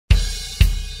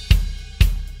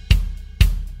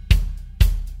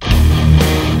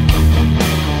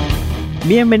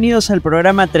Bienvenidos al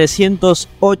programa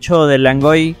 308 de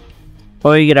Langoy.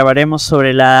 Hoy grabaremos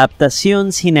sobre la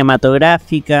adaptación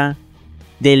cinematográfica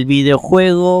del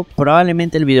videojuego,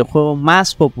 probablemente el videojuego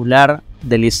más popular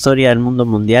de la historia del mundo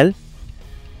mundial.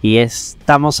 Y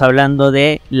estamos hablando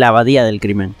de La Abadía del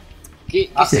Crimen.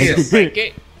 Así es.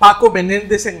 ¿Qué? Paco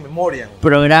Menéndez en memoria.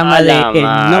 Programa de El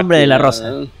Nombre de la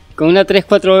Rosa. Con una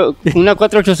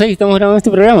 486 estamos grabando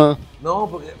este programa. No,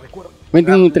 porque recuerdo.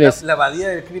 21.3. La Abadía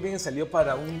del Crimen salió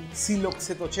para un Zilog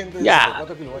Z80 de Ya,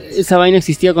 4 kilobytes. esa vaina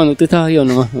existía cuando tú estabas yo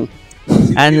nomás.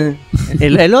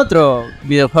 El otro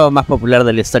videojuego más popular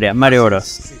de la historia, Mario Bros.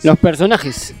 Sí. Los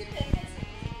personajes.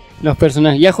 Ya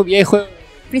juego.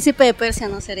 Príncipe de Persia,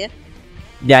 ¿no sería?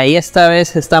 Y ahí esta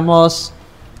vez estamos...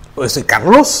 Pues soy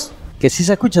Carlos. Que sí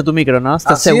se escucha tu micro, ¿no?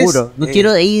 ¿Estás Así seguro? es. No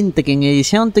quiero de inte que en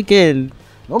edición te quede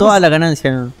No, toda pues, la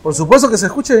ganancia. Por supuesto que se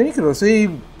escucha de micro. Soy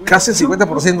casi el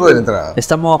 50% de la entrada.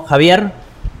 Estamos Javier.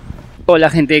 Hola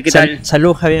gente, ¿qué tal?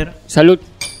 Salud, Javier. Salud.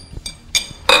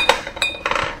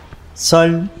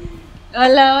 Sol.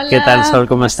 Hola. ¿Qué tal, Sol?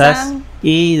 ¿Cómo estás? están?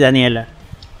 Y Daniela.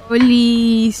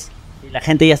 Olis. Y la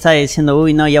gente ya está diciendo,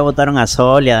 uy, no, ya votaron a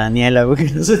Sol y a Daniela, porque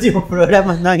en los últimos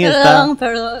programas no han estado.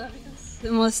 Perdón.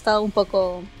 Hemos estado un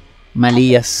poco...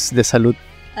 Malillas de salud.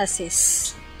 Así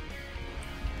es.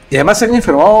 Y además se han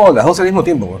enfermado las dos al mismo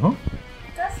tiempo, ¿no?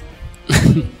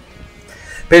 Casi.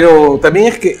 Pero también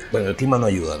es que, bueno, el clima no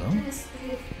ayuda, ¿no?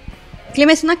 El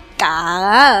clima es una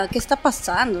cagada. ¿Qué está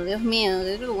pasando? Dios mío.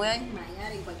 Yo voy a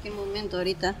desmayar en cualquier momento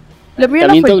ahorita. Lo primero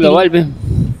Calentamiento fue el global, clima. ve.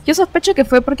 Yo sospecho que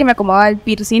fue porque me acomodaba el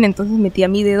piercing, entonces metía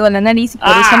mi dedo a la nariz y por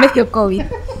eso me dio COVID.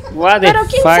 What the Pero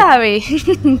quién fuck? sabe.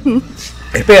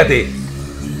 Espérate.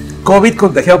 COVID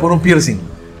contagiado por un piercing.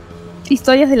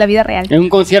 Historias de la vida real. En un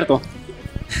concierto.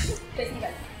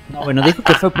 No, bueno, dijo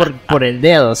que fue por el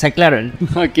dedo, o sea, claro.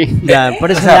 Ok. Ya,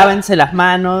 por eso lávense las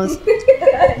manos,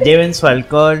 lleven su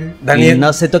alcohol Daniel. y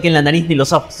no se toquen la nariz ni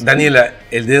los ojos. Daniela,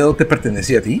 ¿el dedo te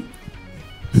pertenecía a ti?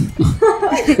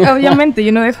 Obviamente,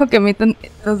 yo no dejo que metan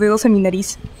los dedos en mi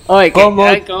nariz. Oye, ¿Cómo?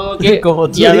 que Como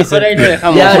tú ya dices. mejor ahí lo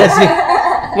dejamos. Ya, ahora sí.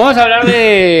 Vamos a hablar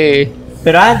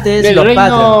Pero antes, del los reino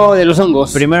Patreons. de los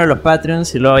hongos. Primero los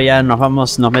Patreons y luego ya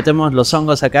nos metemos los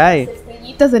hongos acá y...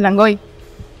 Peñitas de Langoy.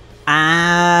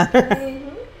 Ah.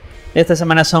 Esta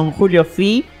semana son Julio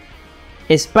Fi,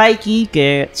 Spikey,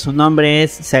 que su nombre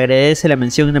es, se agradece la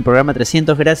mención en el programa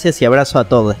 300, gracias y abrazo a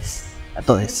todos. A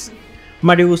todos.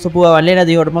 Mario Augusto Puga Valera,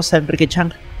 Diego Hermosa, Enrique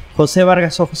Chang, José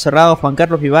Vargas Ojos Cerrados, Juan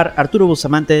Carlos Vivar, Arturo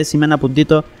Bustamante, Simena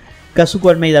Puntito, Kazuko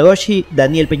Almeida Goshi,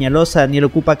 Daniel Peñalosa, Daniel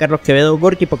Ocupa, Carlos Quevedo,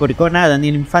 Gorky Pocoricona,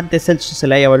 Daniel Infante, Celso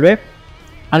Celaya Volvé,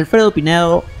 Alfredo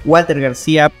Pinedo, Walter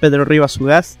García, Pedro Rivas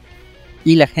Ugaz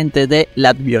y la gente de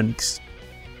Latbionics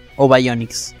o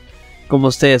Bionics, como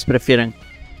ustedes prefieran.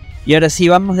 Y ahora sí,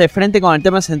 vamos de frente con el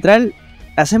tema central.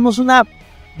 Hacemos una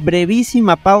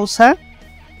brevísima pausa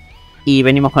y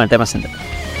venimos con el tema central.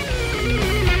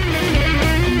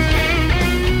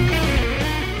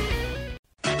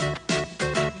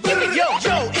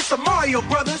 Yo, it's the Mario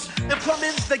Brothers, and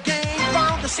plumbing's the game.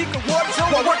 Found the secret warp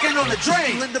zone while working on the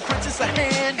drain. Lend the princess a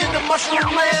hand in the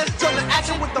mushroom land. Turn the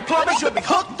action with the plumbers, you'll be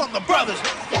hooked on the brothers.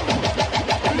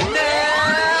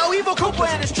 Now, Evil Koopa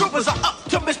and his troopers are up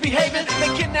to misbehaving. They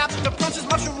kidnapped the princess,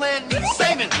 mushroom land needs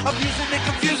saving. Abusing and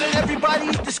confusing,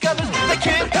 everybody discovers they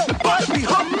can't help but be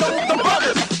hooked on the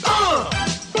brothers.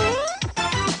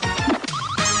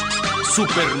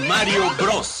 Super Mario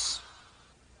Bros.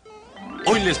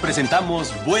 Hoy les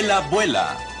presentamos Vuela,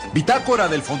 Vuela. Bitácora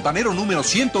del fontanero número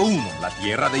 101, la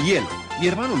Tierra de Hielo. Mi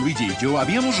hermano Luigi y yo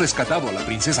habíamos rescatado a la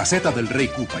princesa Zeta del rey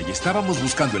Koopa y estábamos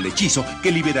buscando el hechizo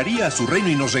que liberaría a su reino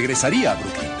y nos regresaría a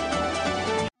Brooklyn.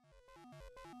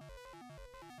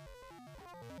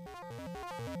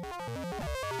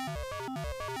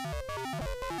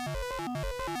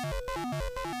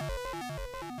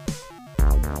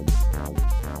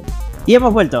 Y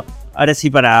hemos vuelto. Ahora sí,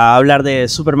 para hablar de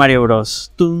Super Mario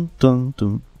Bros.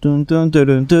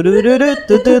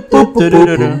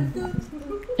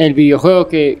 El videojuego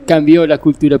que cambió la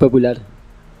cultura popular.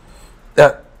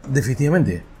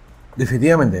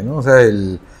 Definitivamente, ¿no? O sea,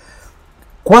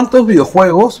 ¿cuántos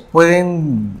videojuegos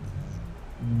pueden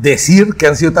decir que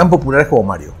han sido tan populares como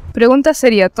Mario? Pregunta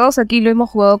seria, ¿todos aquí lo hemos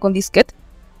jugado con disquete?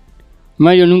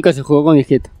 Mario nunca se jugó con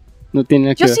disquete. No tiene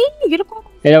nada que Yo ver. sí, yo lo juego.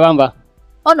 Era Bamba.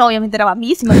 Oh, no, obviamente era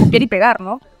bambísima, copiar y pegar,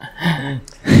 ¿no?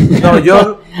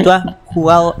 No, ¿Tú has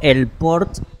jugado el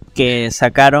port que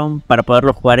sacaron para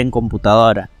poderlo jugar en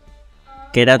computadora?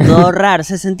 Que era todo raro,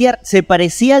 se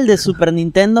parecía al de Super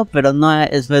Nintendo, pero no,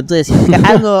 tú decías,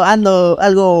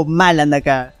 algo mal anda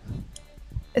acá.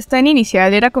 Está en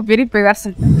inicial, era copiar y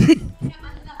pegarse.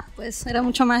 Pues era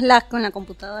mucho más lag con la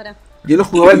computadora. Yo lo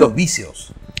jugaba en los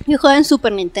vicios. Yo jugaba en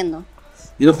Super Nintendo.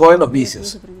 Yo lo jugaba en los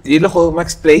vicios. Y lo he jugado en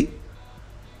Max Play.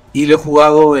 Y lo he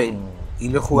jugado en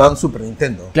Super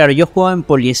Nintendo. Claro, yo jugaba en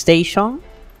Polystation.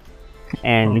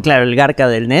 Claro, el Garca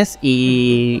del NES.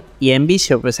 Y en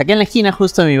vicio, pues aquí en la esquina,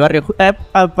 justo en mi barrio.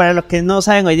 Para los que no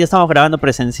saben, hoy día estamos grabando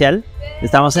presencial.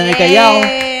 Estamos en el Callao.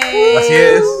 Así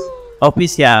es.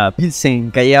 Auspicia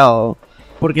Pilsen Callao.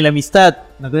 Porque la amistad,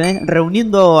 ¿no?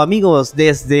 Reuniendo amigos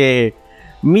desde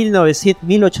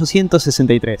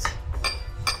 1863.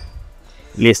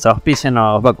 Listo,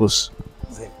 auspicianos, Bacus.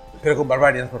 Sí, pero con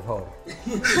Barbarians, por favor.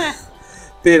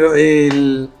 Pero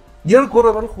yo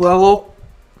recuerdo haber jugado.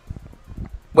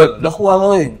 Bueno, lo he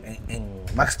jugado en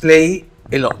Max Play,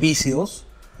 en los vicios,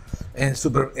 en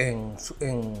Super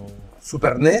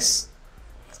NES.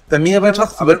 También haberlo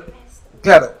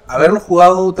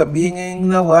jugado también en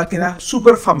una jugada que era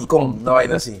Super Famicom, una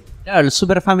vaina así. Claro, el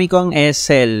Super Famicom es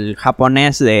el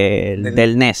japonés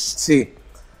del NES. Sí.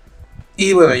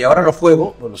 Y bueno, y ahora lo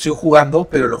sigo jugando,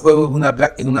 pero lo juego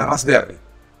en una Raspberry.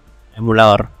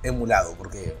 Emulado,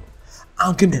 porque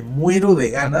aunque me muero de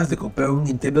ganas de comprar un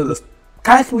Nintendo,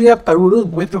 cada vez que voy a Paruro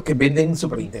encuentro que venden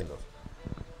Super Nintendo.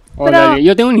 Hola,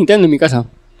 yo tengo un Nintendo en mi casa.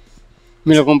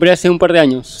 Me lo compré hace un par de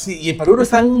años. Sí, y en Paruro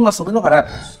están más o menos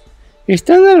baratos.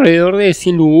 Están alrededor de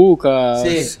 100 lucas.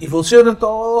 Sí, y funcionan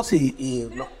todos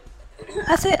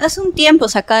Hace un tiempo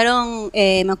sacaron,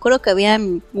 me acuerdo que había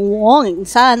en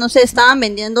Sada, no sé, estaban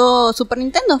vendiendo Super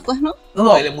Nintendo, pues, ¿no?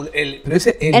 No, pero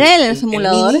ese... ¿Era el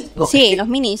emulador? Mini, no, sí, los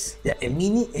minis. Ya, el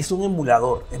mini es un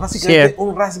emulador. Es básicamente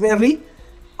un Raspberry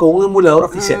con un emulador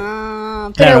oficial.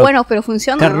 Pero claro, bueno, pero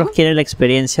funciona, Carlos ¿no? quiere la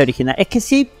experiencia original. Es que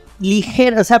sí,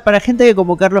 ligera, o sea, para gente que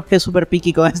como Carlos, que es súper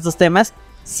picky con estos temas,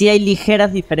 sí hay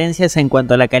ligeras diferencias en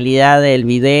cuanto a la calidad del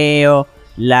video,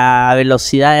 la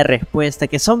velocidad de respuesta,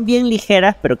 que son bien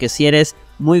ligeras, pero que si eres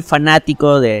muy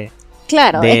fanático de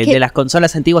las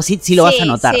consolas antiguas, sí lo vas a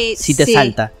notar, sí te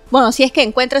salta. Bueno, si es que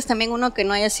encuentras también uno que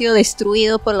no haya sido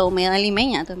destruido por la humedad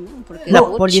limeña también. Porque La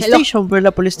Polystation, pero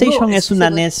la Polystation es una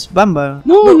NES Bamba.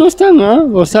 No están, ¿ah?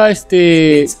 O sea,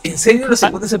 ¿En serio no se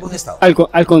pone ese buen estado?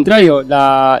 Al contrario,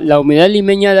 la humedad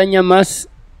limeña daña más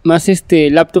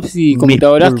laptops y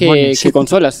computadoras que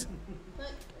consolas.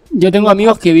 Yo tengo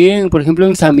amigos que viven, por ejemplo,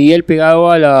 en San Miguel, pegado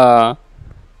a la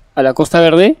Costa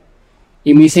Verde,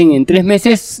 y me dicen, en 3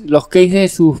 meses los cases de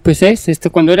sus PCs,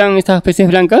 cuando eran estas PCs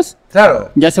blancas,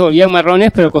 claro, ya se volvían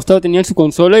marrones, pero al costado tenían su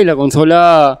consola y la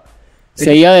consola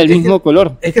seguía del mismo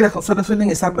color. Es que las consolas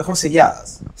suelen estar mejor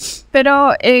selladas.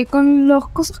 Pero con los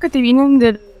cosas que te vienen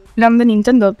del plan de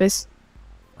Nintendo, pues.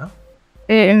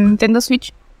 En Nintendo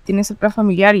Switch tienes el plan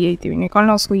familiar y te viene con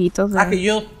los jueguitos. Que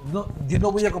yo no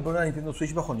voy a comprar una Nintendo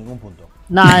Switch bajo ningún punto.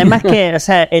 No, además que, o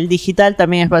sea, el digital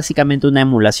también es básicamente una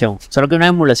emulación, solo que una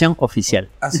emulación oficial.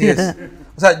 Así es.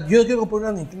 O sea, yo quiero comprar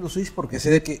una Nintendo Switch porque sé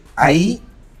de que ahí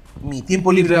mi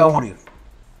tiempo libre va a morir.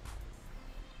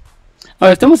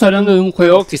 Ahora, estamos hablando de un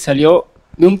juego que salió,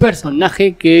 de un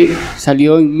personaje que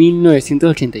salió en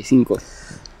 1985.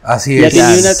 Así ya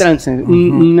es. tenía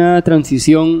una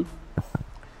transición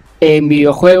en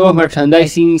videojuegos,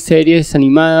 merchandising, series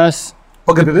animadas.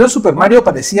 Porque primero Super Mario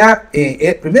aparecía,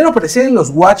 primero aparecía en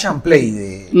los Watch and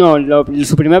Play No,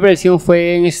 su primera aparición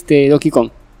fue en Donkey Kong.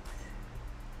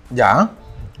 Ya.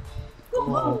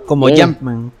 Como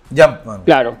Jumpman.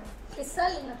 Claro. Que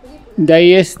sale en la película. De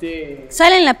ahí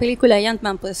Sale en la película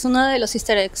Jumpman, pues, uno de los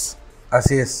easter eggs.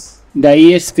 Así es. De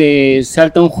ahí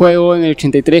salta un juego en el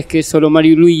 83 que es solo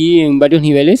Mario y Luigi en varios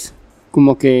niveles.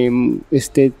 Como que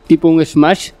tipo un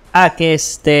Smash. Que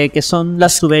son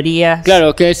las tuberías.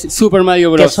 Claro, que es Super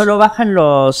Mario Bros. Que solo bajan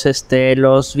los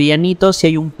villanitos y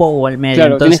hay un pogo al medio.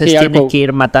 Claro, entonces tienes que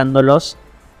ir matándolos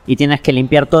y tienes que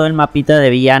limpiar todo el mapita de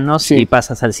villanos y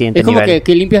pasas al siguiente nivel. Es como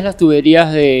que limpias las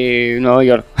tuberías de Nueva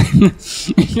York.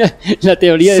 la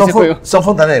teoría de ese juego. Son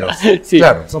fontaneros. Sí.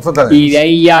 Claro, son fontaneros. Y de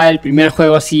ahí ya el primer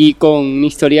juego así con una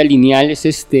historia lineal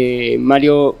es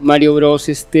Mario Bros.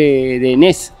 De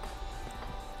NES.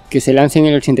 Que se lanza en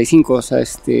el 85, o sea,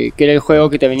 que era el juego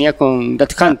que te venía con Duck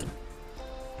Hunt.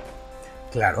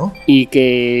 Claro.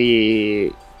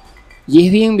 Y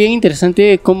es bien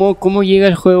interesante cómo llega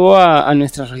el juego a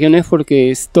nuestras regiones,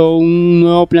 porque es todo un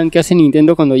nuevo plan que hace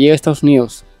Nintendo cuando llega a Estados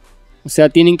Unidos. O sea,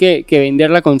 tienen que vender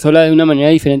la consola de una manera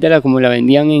diferente a la como la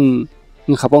vendían en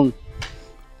Japón.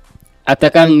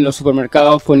 Atacan los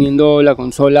supermercados poniendo la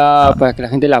consola para que la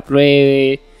gente la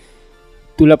pruebe.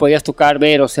 Tú la podías tocar,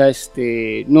 ver, o sea,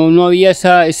 no había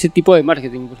ese tipo de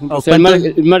marketing, por ejemplo. O sea,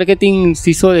 el marketing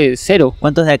se hizo de cero.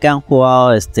 ¿Cuántos de acá han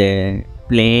jugado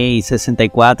Play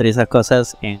 64 y esas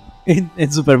cosas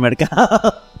en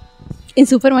supermercado? En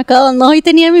supermercado no, y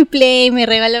tenía mi Play, me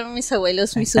regalaron mis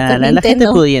abuelos mi Super Nintendo. La gente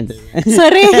pudiente.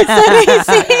 Sorry,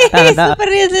 sí, Super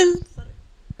Nintendo.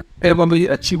 Pero cuando yo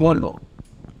era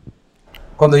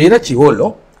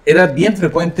chibolo, era bien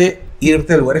frecuente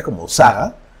irte a lugares como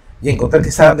Saga y encontrar que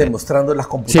estaban demostrando las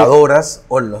computadoras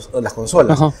o las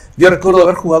consolas. Ajá. Yo recuerdo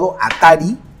haber jugado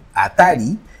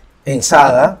Atari en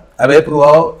Saga, haber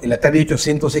probado el Atari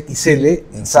 800 XL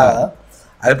en Saga,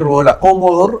 haber probado la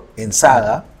Commodore en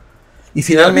Saga, y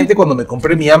finalmente cuando me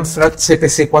compré mi Amstrad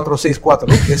CPC 464,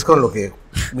 que es con lo que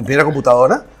mi primera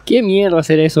computadora, ¿Qué mierda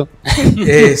hacer eso?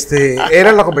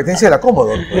 era la competencia de la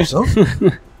Commodore, pues, ¿no?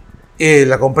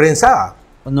 La compré en Saga.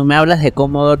 Cuando me hablas de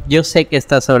Commodore, yo sé que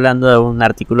estás hablando de un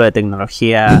artículo de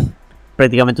tecnología,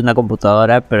 prácticamente una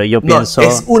computadora, pero yo pienso... No,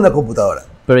 es una computadora.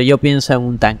 Pero yo pienso en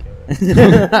un tanque. Es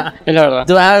la verdad.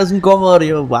 Tú hablas un Commodore y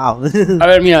yo, wow. A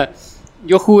ver, mira,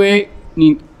 yo jugué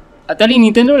Atari y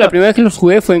Nintendo, la primera vez que los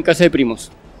jugué fue en casa de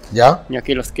primos, ¿Ya? ya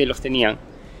que los tenían.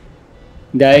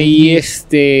 De ahí,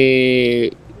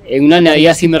 en una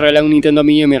Navidad sí me regalaron un Nintendo a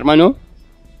mí y a mi hermano.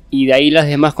 Y de ahí las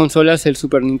demás consolas, el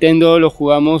Super Nintendo, lo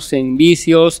jugamos en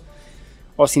vicios.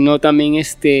 O si no, también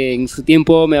en su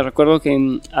tiempo me recuerdo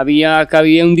que acá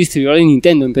había un distribuidor de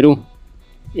Nintendo en Perú.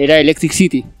 Era Electric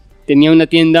City. Tenía una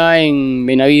tienda en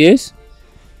Benavides.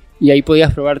 Y ahí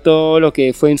podías probar todo lo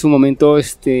que fue en su momento.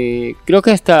 Creo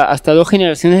que hasta 2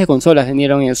 generaciones de consolas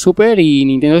vendieron, el Super y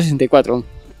Nintendo 64.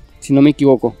 Si no me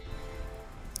equivoco.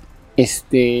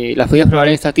 Las podías probar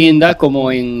en esta tienda,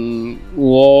 como en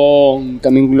Wong,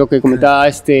 también lo que comentaba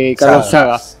Carlos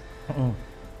Saga.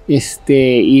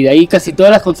 Y de ahí casi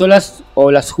todas las consolas,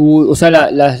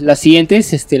 las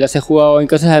siguientes, las he jugado en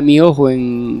casas de amigos o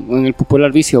en el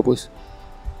popular vicio, pues.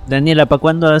 Daniela, ¿para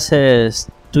cuándo haces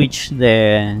Twitch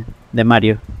de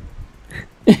Mario?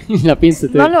 La pienso.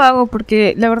 No lo hago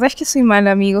porque la verdad es que soy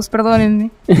mala, amigos, perdónenme.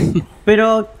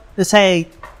 Pero, o sea,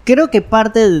 creo que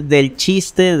parte del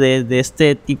chiste de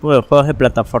este tipo de juegos de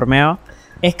plataformeo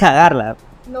es cagarla.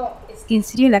 No, es que en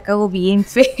serio la cago bien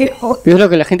feo. Pero es lo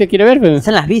que la gente quiere ver, pero...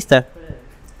 Están las vistas.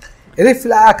 Eres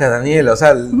flaca, Daniela, o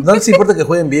sea, no les importa que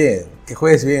jueguen bien, que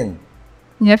juegues bien.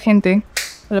 Ya, gente,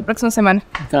 a la próxima semana.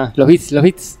 Los bits.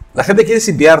 La gente quiere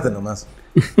simpiarte nomás.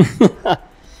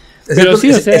 Pero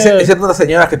sí, o sea... excepto las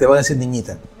señoras que te van a decir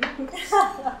niñita.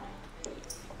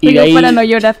 Y de ahí, para no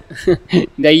llorar.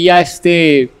 De ahí ya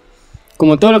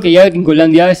como todo lo que ya de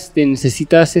Gringolandia,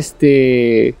 necesitas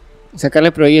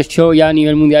sacarle provecho ya a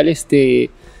nivel mundial,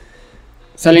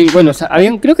 salen, bueno, o sea,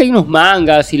 creo que hay unos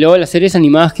mangas y luego las series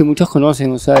animadas que muchos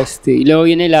conocen, o sea, y luego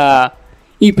viene la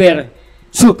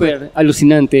super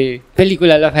alucinante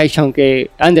película live action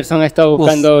que Anderson ha estado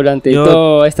buscando durante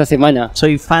toda esta semana.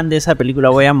 Soy fan de esa película,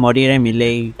 voy a morir en mi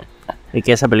ley de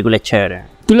que esa película es chévere.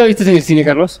 ¿Tú la viste en el cine,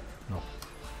 Carlos?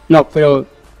 No, pero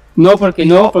no porque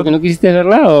no quisiste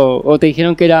verla o te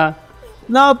dijeron que era...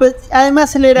 No, pues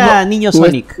además él era niño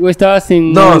Sonic. O estabas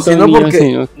en... No, sino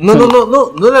porque... No,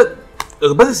 lo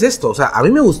que pasa es esto, o sea, a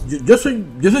mí me gusta... Yo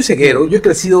soy ceguero, yo he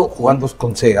crecido jugando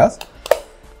con Segas,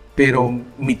 pero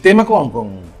mi tema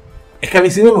es que a mí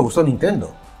siempre me gustó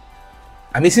Nintendo.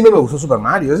 A mí siempre me gustó Super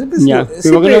Mario. Ya,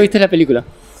 ¿pero por qué no viste la película?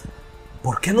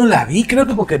 ¿Por qué no la vi? Creo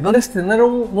que porque no la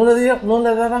estrenaron, no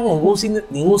la daban en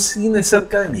ningún cine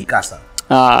cerca de mi casa.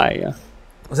 Ah, ya.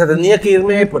 O sea, tenía que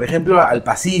irme, por ejemplo, al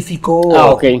Pacífico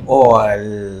o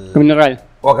al Camino Real.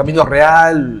 O a Camino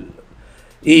Real.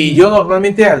 Y yo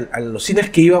normalmente a los cines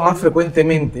que iba más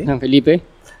frecuentemente... San Felipe.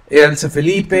 Era el San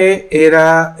Felipe,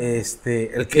 era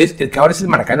el que ahora es el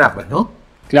Maracaná, pues, ¿no?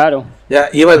 Claro. Ya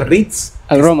iba al Ritz.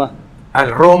 Al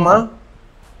Roma.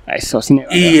 Eso, cine.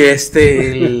 Y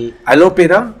al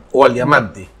Ópera o al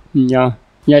Diamante. Ya,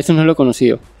 eso no lo he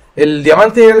conocido. El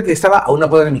Diamante era el que estaba a una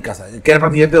cuadra de mi casa, que era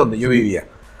prácticamente donde yo vivía.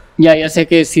 Ya sé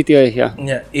qué sitio es ya.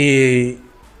 Y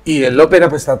el Ópera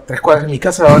pues a 3 cuadras de mi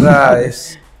casa, ahora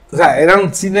es... O sea,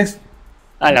 eran cines...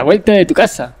 A la vuelta de tu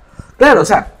casa. Claro, o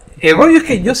sea, el rollo es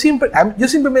que yo siempre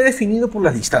me he definido por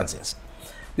las distancias.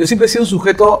 Yo siempre he sido un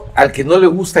sujeto al que no le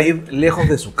gusta ir lejos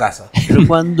de su casa. Pero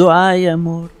cuando hay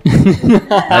amor,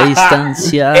 a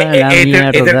distancia la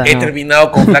mierda. He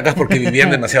terminado con placas porque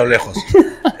vivían demasiado lejos.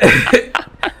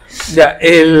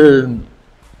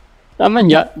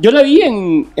 Yo la vi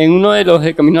en uno de los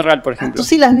de Camino Real, por ejemplo. ¿Tú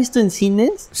sí la has visto en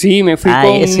cines? Sí, me fui con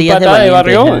un pata de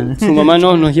barrio. Su mamá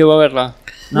nos llevó a verla.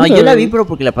 No, yo la vi pero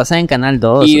porque la pasaba en Canal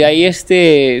 2. Y de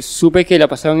ahí supe que la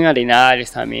pasaron en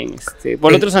Arenales también.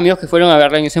 Por otros amigos que fueron a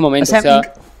verla en ese momento. O sea,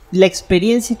 la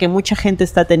experiencia que mucha gente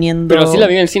está teniendo... Pero sí la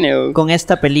vi en el cine. Con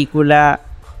esta película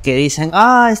que dicen,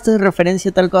 esto es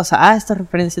referencia a tal cosa, esto es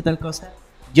referencia a tal cosa.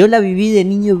 Yo la viví de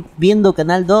niño viendo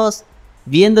Canal 2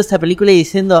 viendo esta película y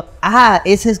diciendo,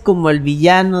 ese es como el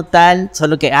villano tal,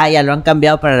 solo que, ya lo han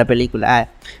cambiado para la película.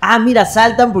 Mira,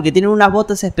 saltan porque tienen unas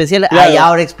botas especiales. Claro. Y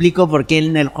ahora explico por qué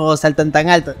en el juego saltan tan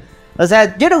alto. O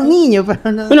sea, yo era un niño,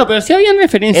 pero no... Bueno, pero sí habían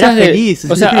referencias Era feliz.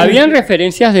 O sea, habían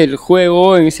referencias del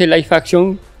juego en ese live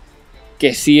action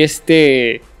que sí,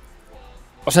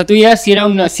 o sea, tú ya si era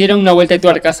una vuelta de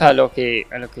tuercas a lo que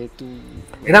tú...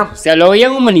 O sea, lo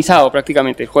habían humanizado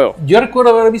prácticamente el juego. Yo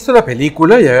recuerdo haber visto la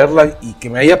película y que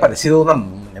me haya parecido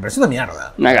me pareció una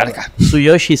mierda. Una garca. Su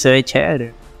Yoshi se ve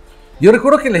chévere. Yo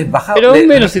recuerdo que les bajaba... Pero un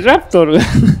Velociraptor.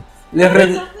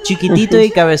 Chiquitito y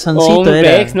O cabezoncito un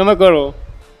era. Rex, no me acuerdo.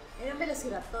 Era un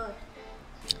velociraptor.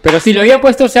 Pero si lo habían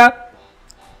puesto, o sea...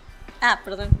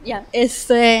 Perdón, ya.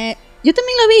 Yo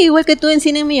también lo vi igual que tú en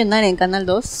Cine Millonario en Canal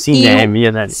 2. Cine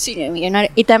Millonario. Cine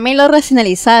Millonario. Y también lo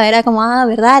racionalizaba, era como,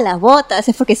 ¿verdad? Las botas,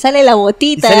 es porque sale la Y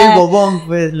botita. sale el bobón,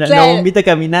 pues, la bombita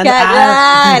caminando.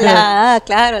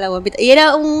 Claro, la bombita. Y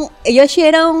Yoshi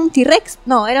era un T-Rex,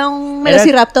 no, era un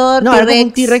Velociraptor. No, era como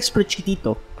un T-Rex pero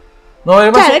chiquitito. No,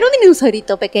 era un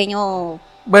dinosaurito pequeño.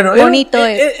 Bueno, bonito.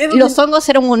 Y los hongos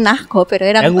eran un asco, pero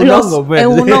eran un hongo, pues.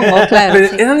 un hongo, claro. Pero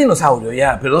sí. eran dinosaurios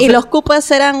ya. Pero no Y sé- los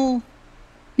Koopas eran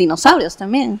dinosaurios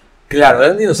también. Claro,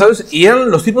 eran dinosaurios y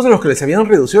eran los tipos a los que les habían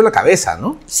reducido la cabeza,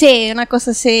 ¿no? Sí, una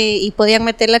cosa así, y podían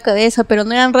meter la cabeza, pero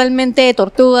no eran realmente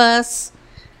tortugas.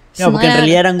 No, porque en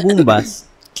realidad eran Goombas.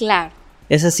 Claro.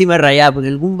 Esa sí me rayaba, porque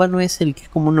el Goomba no es el que es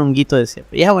como un honguito de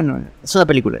siempre. Ya, bueno, es una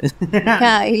película.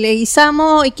 Y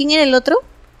Leguizamo, ¿y quién era el otro?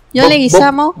 Yo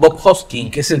Leguizamo. Bob Hoskins,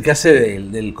 que es el que hace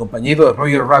del compañero de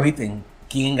Roger Rabbit en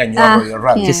 ¿Quién engañó a Roger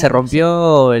Rabbit? Que se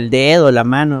rompió el dedo, la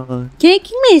mano. ¿Quién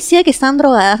me decía que estaban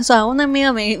drogadas? O sea, una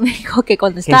amiga me dijo que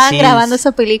cuando estaban grabando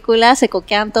esa película se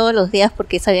coqueaban todos los días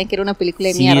porque sabían que era una película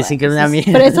de mierda. Sí, que era una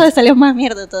mierda. Pero eso le salió más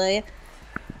mierda todavía.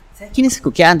 ¿Sabes quiénes se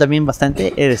coqueaban también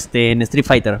bastante? En Street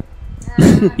Fighter.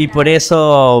 Y por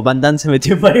eso Van Damme se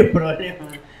metió en varios problemas.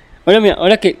 Ahora mira,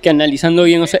 ahora que analizando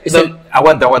bien, o sea,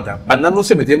 Aguanta. Van Damme no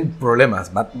se metió en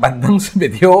problemas. Van Damme se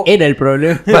metió... Era el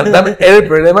problema. Van Damme era el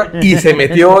problema y se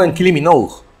metió en Killing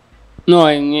Minogue. No,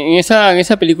 en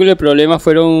esa película el problema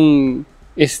fueron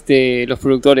los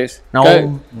productores.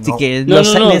 Así que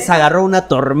les agarró una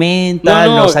tormenta,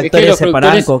 los es que actores los se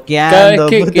paraban productores, coqueando.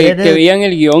 Cada vez que veían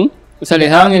el guión, o sea,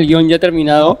 les daban el guión ya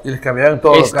terminado. Y les cambiaban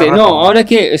todo. Ahora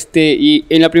que y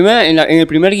en el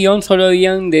primer guión solo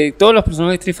habían de todos los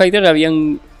personajes de Street Fighter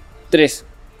habían 3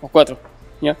 o 4,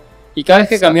 ¿ya? Y cada vez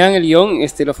que cambiaban el guión,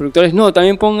 los productores,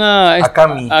 también ponga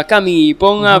a Kami,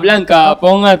 ponga a Blanca,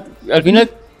 al final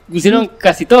pusieron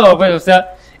casi todo, pues, o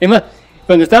sea, es más,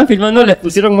 cuando estaban filmando les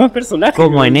pusieron más personajes.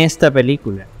 Como en esta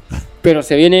película. Pero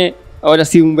se viene ahora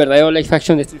sí un verdadero live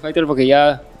action de Street Fighter porque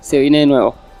ya se viene de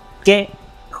nuevo. Que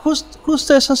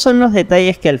justo esos son los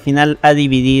detalles que al final ha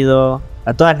dividido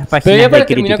a todas las páginas. Pero ya para de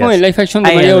terminar críticas. con el live action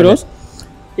de Mario Bros,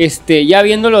 ya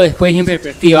viéndolo después en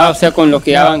perspectiva, o sea, con lo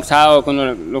que ha avanzado,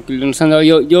 con lo que nos han dado,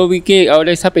 yo vi que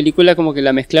ahora esa película como que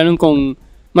la mezclaron con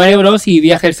Mario Bros y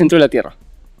Viaje al Centro de la Tierra.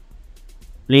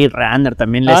 Blade Runner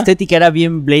también, la estética era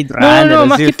bien Blade Runner. No,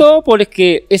 más que todo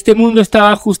porque este mundo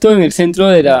estaba justo en el centro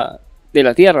de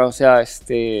la Tierra, o sea,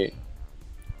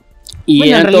 y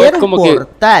bueno, en realidad era un como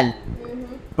portal.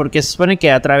 Porque se supone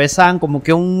que atravesaban como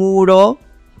que un muro.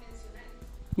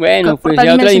 Bueno, pues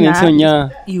ya otra dimensión ya.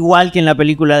 Igual que en la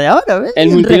película de ahora, ¿ves?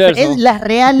 El multiverso. Es las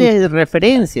reales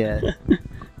referencias.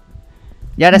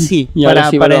 Y ahora sí,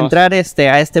 para entrar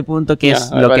a este punto que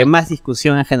es lo que más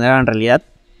discusión ha generado en realidad,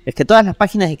 es que todas las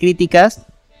páginas de críticas,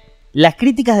 las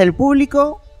críticas del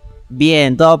público,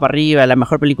 bien, todo para arriba, la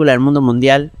mejor película del mundo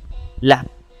mundial. Las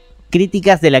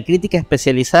críticas de la crítica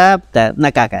especializada,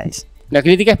 una caca es. La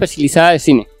crítica especializada de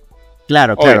cine.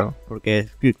 Claro, porque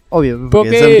son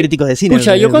críticos de cine.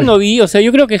 Escucha, yo cuando vi, o sea,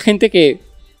 yo creo que gente que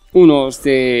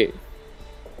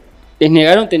les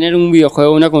negaron tener un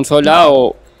videojuego, una consola,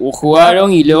 o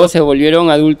jugaron y luego se volvieron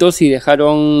adultos y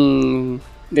dejaron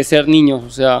de ser niños, o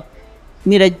sea.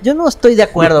 Mira, yo no estoy de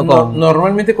acuerdo con...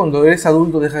 Normalmente cuando eres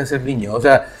adulto dejas de ser niño, o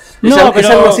sea... Es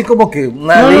algo así como que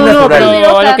una ley natural.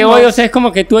 Pero a lo que voy, o sea, es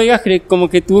como que tú digas como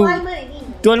que tú...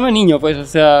 Tu alma de niño, pues, o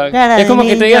sea... Es como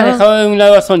que te hayas dejado de un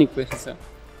lado a Sonic, pues, o sea...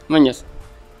 Mañas.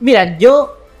 Mira,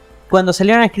 yo... Cuando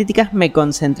salieron las críticas me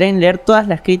concentré en leer todas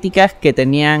las críticas que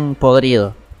tenían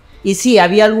podrido. Y sí,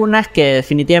 había algunas que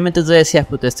definitivamente tú decías,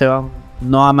 puta,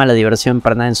 no ama la diversión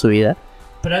para nada en su vida.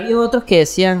 Pero había otros que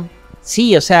decían,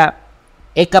 sí, o sea,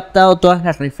 he captado todas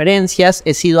las referencias,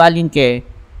 he sido alguien que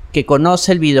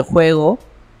conoce el videojuego,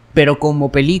 pero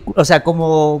como película, o sea,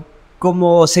 como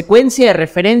secuencia de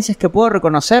referencias que puedo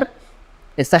reconocer,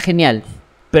 está genial.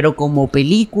 Pero como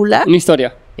película... Una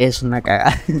historia. Es una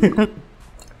cagada.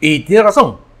 Y tiene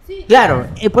razón. Claro,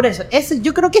 por eso.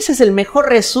 Yo creo que ese es el mejor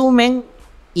resumen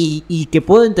y que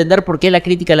puedo entender por qué la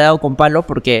crítica le ha dado con palo,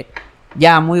 porque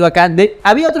ya, muy bacán.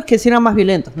 Había otros que sí eran más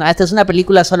violentos. No, esta es una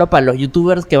película solo para los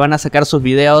youtubers que van a sacar sus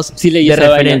videos de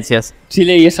referencias. Vaina. Sí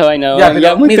leí esa vaina. Ya,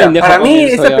 pero muy mira, para mí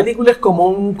esta película es como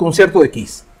un concierto de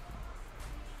Kiss.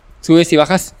 ¿Subes y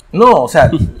bajas? No, o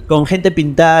sea... ¿Con gente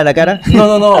pintada la cara?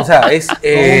 No, o sea, es... ¿Con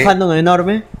un fandom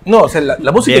enorme? No, o sea,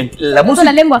 la música... Con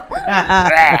la lengua.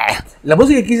 La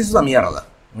música de Kiss es una mierda,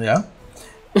 ¿ya?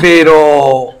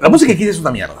 Pero... La música de Kiss es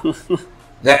una mierda.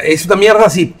 Es una mierda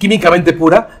así, químicamente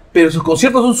pura, pero sus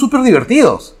conciertos son súper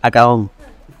divertidos. Acabón.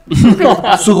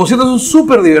 Sus conciertos son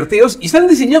súper divertidos y están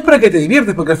diseñados para que te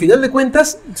diviertes, porque al final de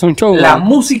cuentas, son show, la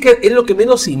música es lo que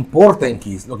menos importa en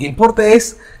Kiss. Lo que importa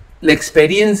es la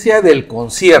experiencia del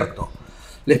concierto.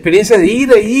 La experiencia de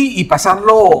ir ahí y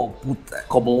pasarlo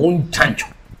como un chancho.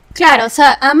 Claro, o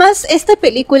sea, además esta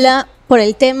película, por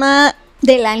el tema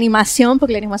de la animación,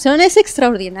 porque la animación es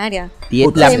extraordinaria. Y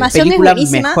es la película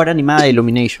mejor animada de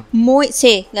Illumination.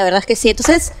 Sí, la verdad es que sí.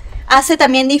 Entonces, hace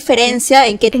también diferencia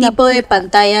en qué tipo de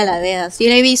pantalla la veas. Yo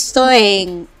la he visto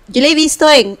en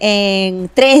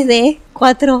 3D,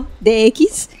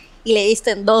 4DX, y la he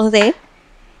visto en 2D.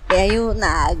 Y hay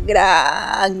una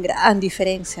gran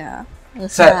diferencia. O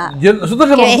sea, nosotros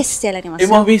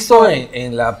hemos visto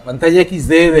en la pantalla XD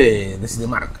de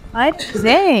Cinemark. XD.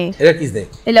 Era XD.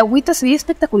 El agüita se veía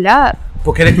espectacular.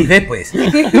 Porque era XD, pues.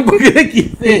 Porque era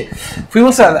XD.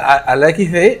 Fuimos a la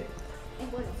XD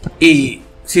y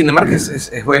Cinemark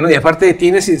es bueno, y aparte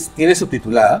tiene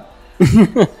subtitulada.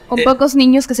 Con pocos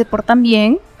niños que se portan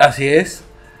bien. Así es.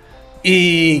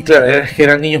 Y claro,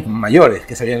 eran niños mayores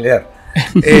que sabían leer.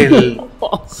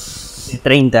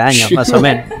 30 años más o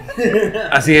menos.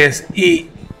 Así es. Y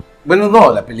bueno,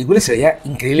 no, la película se veía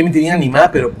increíblemente bien animada,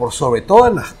 pero por sobre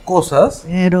todas las cosas.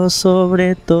 Pero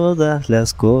sobre todas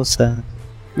las cosas.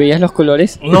 ¿Veías los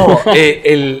colores? No,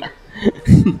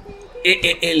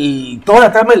 toda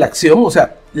la trama de la acción, o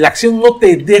sea, la acción no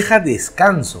te deja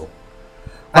descanso.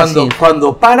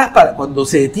 Cuando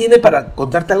se detiene para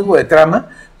contarte algo de trama,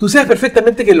 tú sabes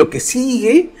perfectamente que lo que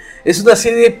sigue es una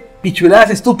serie de pichuladas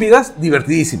estúpidas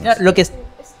divertidísimas. Lo que es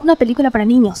una película para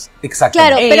niños. Exacto.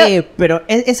 Claro, pero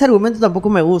ese argumento tampoco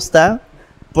me gusta,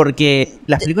 porque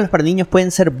las películas para niños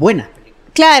pueden ser buenas.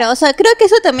 Claro, o sea, creo que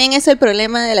eso también es el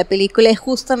problema de la película, es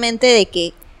justamente de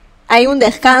que hay un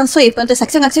descanso y de pronto es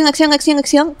acción,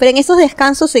 pero en esos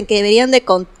descansos en que deberían de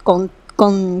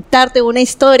contarte una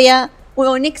historia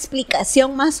o una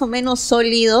explicación más o menos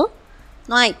sólido,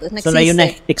 no hay, pues no existe. Solo hay una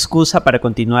excusa para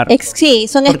continuar. Sí,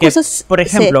 son excusas. Por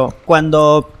ejemplo,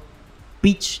 cuando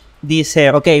Peach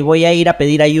dice, ok, voy a ir a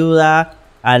pedir ayuda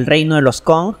al reino de los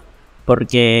Kong,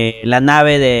 porque la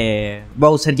nave de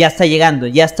Bowser ya está llegando,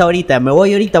 ya está ahorita, me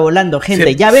voy ahorita volando,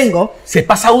 gente, ya vengo. Se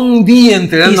pasa un día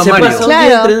entrenando a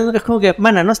Mario. Es como que,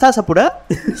 mana, ¿no estabas apurada?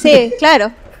 Sí,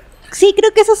 claro. Sí,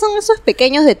 creo que esos son esos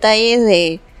pequeños detalles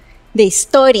de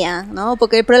historia, ¿no?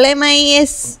 Porque el problema ahí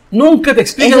es... Nunca te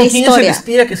explican quién es el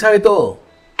espía que sabe todo.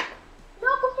 No,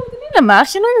 pues tenía la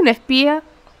magia, no hay un espía.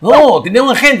 No, tenía un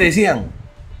agente, decían.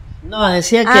 No,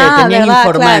 decía que tenían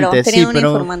informantes, claro, sí, pero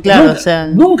informante. claro, Nunca, o sea,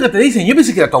 nunca te dicen, yo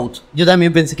pensé que era Toad. Yo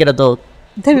también pensé que era Toad.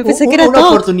 También pensé que era una todo.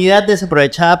 oportunidad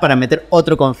desaprovechada para meter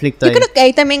otro conflicto. Yo creo que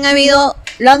ahí también ha habido,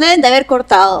 lo deben de haber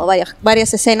cortado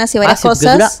varias escenas y varias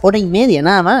cosas. Dura hora y media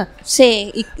nada más.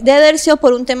 Sí, y debe haber sido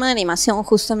por un tema de animación,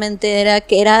 justamente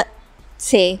era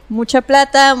mucha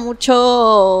plata,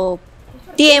 mucho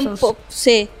tiempo,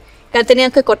 sí, que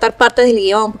tenían que cortar partes del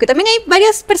guión, porque también hay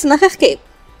varios personajes que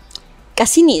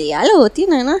casi ni diálogo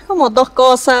tienen, ¿no? Es como dos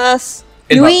cosas.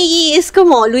 Luigi es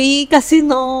como, Luigi casi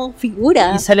no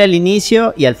figura. Y sale al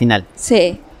inicio y al final.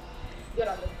 Sí.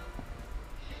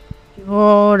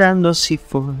 Llorando si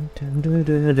fue.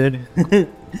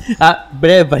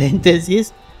 Breve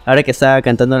paréntesis. Ahora que estaba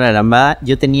cantando la lambada,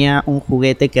 yo tenía un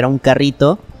juguete que era un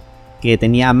carrito, que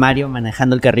tenía a Mario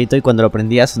manejando el carrito y cuando lo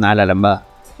prendía sonaba la lambada.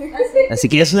 Así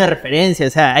que es una referencia, o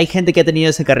sea, hay gente que ha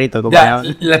tenido ese carrito.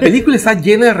 La película está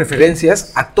llena de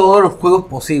referencias a todos los juegos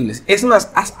posibles. Es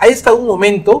más, hay hasta un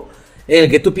momento en el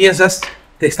que tú piensas,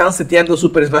 te están seteando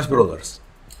Super Smash Bros.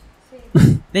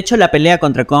 De hecho, la pelea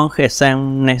contra Kong está en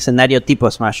un escenario tipo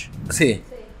Smash. Sí,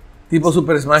 tipo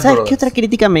Super Smash ¿Sabes Bros. qué otra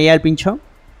crítica me llega al pincho?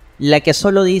 La que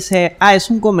solo dice,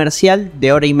 es un comercial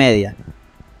de hora y media.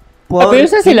 Pero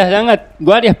esas se las dan a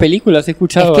varias películas, he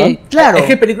escuchado. Es que, claro. Es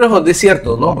que hay películas donde es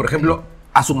cierto, ¿no? Por ejemplo,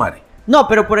 Azumare. No,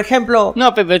 pero por ejemplo...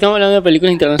 No, pero estamos hablando de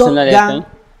películas internacionales. Top Gun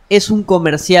es un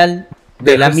comercial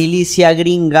de la milicia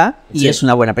gringa y es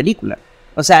una buena película.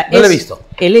 O sea, no la he visto.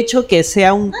 El hecho que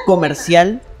sea un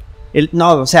comercial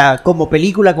No, o sea, como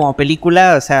película,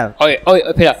 o sea... Oye,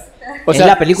 espera. O es sea,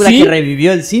 la película sí, que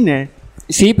revivió el cine.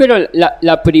 Sí, pero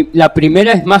la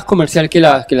primera es más comercial que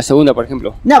la segunda, por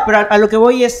ejemplo. No, pero a lo que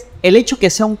voy es, el hecho que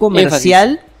sea un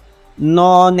comercial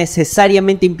no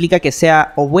necesariamente implica que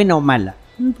sea o buena o mala.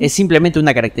 Es simplemente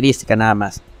una característica nada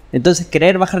más. Entonces,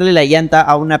 querer bajarle la llanta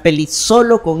a una peli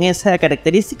solo con esa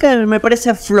característica me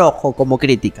parece flojo como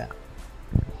crítica.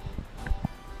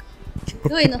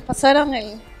 Uy, nos pasaron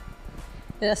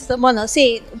bueno,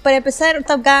 sí, para empezar,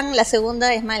 Top Gun, la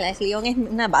segunda es mala. El guión es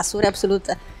una basura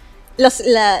absoluta. Es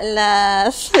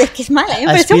que es mala, me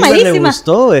pareció Spielberg malísima. le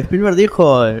gustó, Spielberg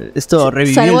dijo, esto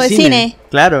revivió Salvó el el cine. cine.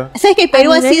 Claro. ¿Sabes que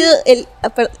Perú ha sido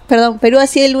Perú ha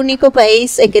sido el único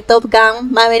país en que Top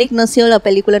Gun Maverick no ha sido la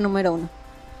película número 1?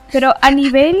 Pero a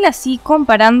nivel así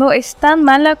comparando, ¿es tan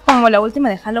mala como la última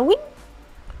de Halloween?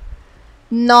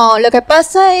 No, lo que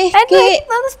pasa es que...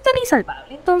 No es tan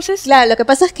insalvable, entonces... Claro, lo que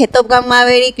pasa es que Top Gun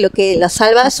Maverick lo que la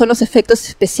salva son los efectos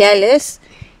especiales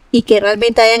y que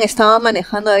realmente hayan estado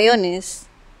manejando aviones.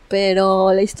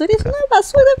 Pero la historia es una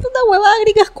basura, una huevada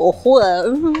gringa cojuda.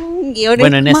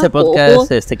 Bueno, en este podcast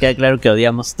queda claro que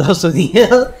odiamos Estados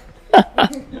Unidos,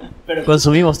 pero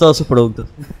consumimos todos sus productos.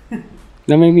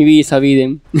 Dame mi visa,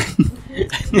 Biden.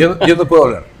 Yo no puedo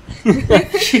hablar.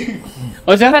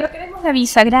 O sea, Pero queremos la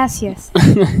visa, gracias.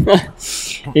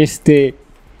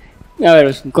 a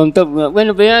ver,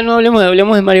 bueno, pero ya no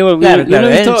hablemos de Mario. Claro, yo no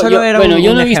he visto,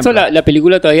 yo no he visto ejemplo. la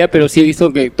película todavía, pero sí he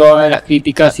visto que todas las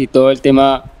críticas y todo el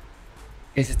tema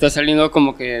se está saliendo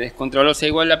como que descontrol. O sea,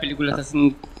 igual la película está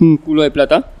haciendo un culo de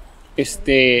plata.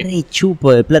 Re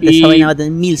chupo de plata, Y- esa vaina va a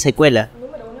tener 1000 secuelas.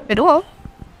 Perú.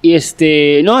 Y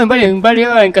no,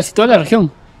 en casi toda la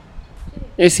región.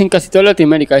 Es en casi toda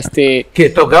Latinoamérica.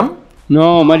 ¿Qué? ¿Top Gun?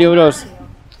 No, Mario Bros.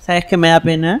 ¿Sabes qué me da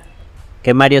pena?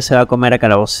 Que Mario se va a comer a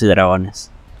Calabozos y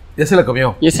Dragones. Ya se la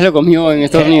comió. Ya se lo comió en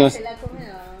Estados Unidos.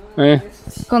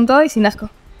 Con todo y sin asco.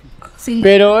 Sí.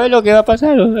 Pero es lo que va a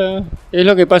pasar, o sea, es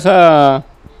lo que pasa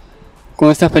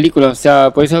con estas películas. O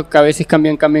sea, por eso que a veces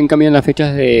cambian las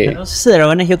fechas de... Calabozos y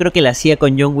Dragones yo creo que la hacía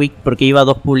con John Wick porque iba a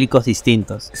dos públicos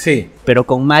distintos. Sí. Pero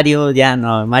con Mario ya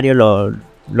no, Mario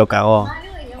lo cagó.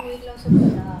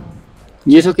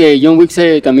 Y eso que John Wick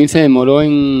también se demoró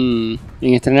en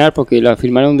estrenar porque la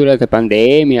filmaron durante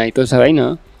pandemia y toda esa vaina,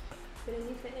 ¿no?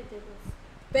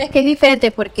 Pero es que es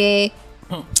diferente porque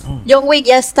John Wick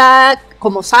ya está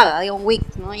como saga, John Wick,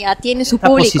 ¿no? Ya tiene su Está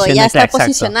público, ya posicionada, está exacto.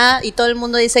 posicionada y todo el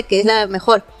mundo dice que es la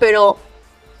mejor. Pero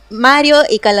Mario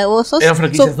y Calabozos Eran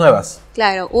franquicias son, nuevas.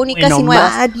 claro, únicas Bueno, y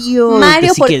nuevas.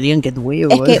 Mario por- que digan que es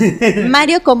nuevo. Es que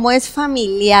Mario, como es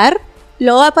familiar,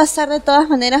 lo va a pasar de todas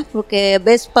maneras porque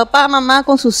ves papá, mamá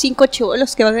con sus 5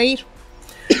 chibolos que van a ir.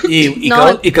 Y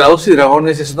No. Calabozos y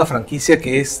Dragones es una franquicia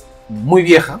que es muy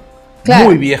vieja. Claro.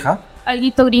 Muy vieja.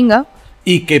 Alguito gringa.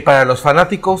 Y que para los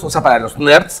fanáticos, o sea, para los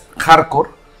nerds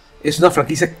hardcore, es una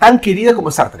franquicia tan querida como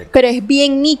Star Trek. Pero es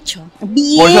bien nicho.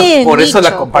 Bien Por eso la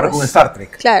nicho, comparo pues. con Star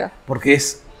Trek. Claro. Porque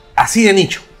es así de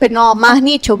nicho. Pero no, más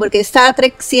nicho, porque Star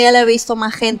Trek sí la ha visto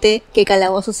más gente que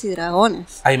Calabozos y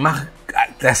Dragones. Hay más,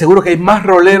 te aseguro que hay más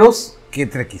roleros que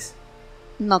trekkies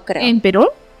No creo. ¿En Perú?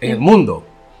 en el mundo.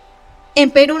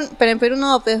 En Perú, pero en Perú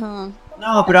no, pues.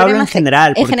 No, pero hablo en más general,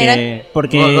 en porque, general.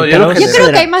 porque No, yo Calabozos creo Yo y creo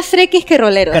que Dra- hay más trekkies que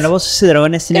roleros. Calabozos y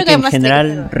Dragones tiene Creo que que hay en más general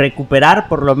trekkies que recuperar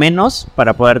por lo menos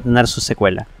para poder tener su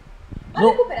secuela.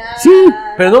 No, Sí,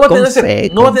 pero no va a Con tener, fe,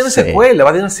 no va a con tener fe. secuela, va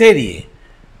a tener serie.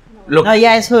 No,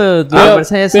 ya eso,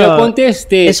 pero ponte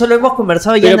eso lo hemos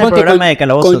conversado ya pero en el ponte programa de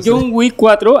Calabozos. con John Wick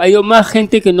 4 ha ido más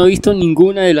gente que no ha visto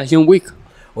ninguna de las John Wick.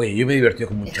 Oye, yo me he divertido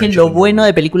como un Es que lo bueno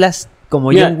de películas como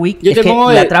Mira, John Wick yo es te que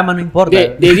pongo la trama no importa.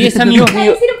 De 10 amigos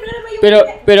míos.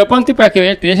 Pero ponte para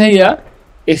que te des la idea.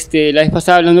 La vez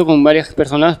pasada hablando con varias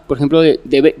personas, por ejemplo, de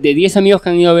 10 amigos que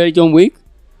han ido a ver John Wick,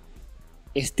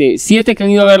 7 que han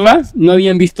ido a verla no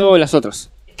habían visto las otras.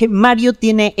 Es que Mario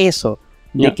tiene eso.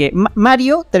 De Ya. que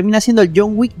Mario termina siendo el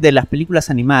John Wick de las películas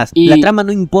animadas. Y- la trama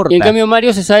no importa. Y en cambio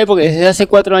Mario se sabe porque desde hace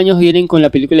 4 años vienen con la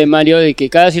película de Mario de que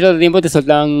cada cierto tiempo te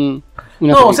soltaban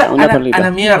una No, perlita, o sea, una a perlita.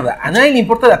 la mierda. A nadie le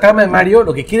importa la trama de Mario,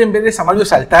 lo que quieren ver es a Mario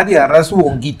saltar y agarrar su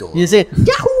bonguito. Y dice,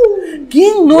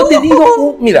 ¿Quién no ha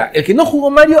tenido mira, el que no jugó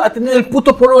Mario ha tenido el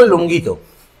puto polvo del honguito.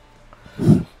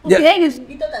 Ya.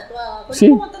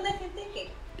 Sí.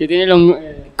 Que tiene los...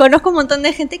 Conozco un montón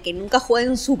de gente que nunca juega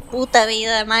en su puta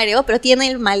vida a Mario, pero tiene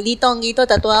el maldito honguito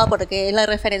tatuado porque es la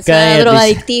referencia Cae de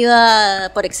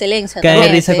drogadictiva por excelencia. cae de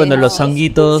también, risa sí, cuando ¿no?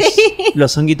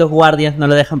 los honguitos guardias no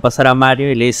le dejan pasar a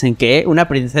Mario y le dicen que ¿una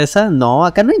princesa? No,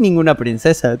 acá no hay ninguna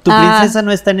princesa. Tu Ah. princesa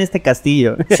no está en este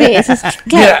castillo. Sí, eso es, claro,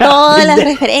 Mira, todas las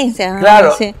referencias. ¿no?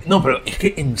 Claro, Sí. no, pero es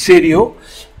que en serio,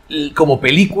 como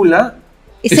película,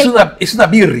 Es una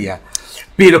birria.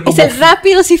 Pero es el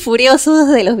Rápidos y Furiosos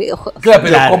de los videojuegos.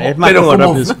 Claro,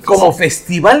 como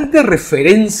festival de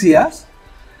referencias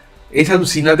es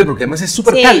alucinante porque además es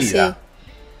súper cálida. Sí.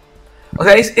 O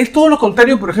sea, es todo lo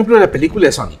contrario, por ejemplo, de la película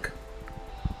de Sonic.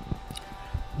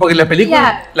 Porque la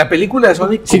película de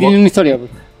Sonic... Sí, tiene una historia.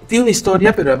 Tiene una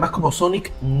historia, pero además como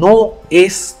Sonic no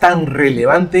es tan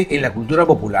relevante en la cultura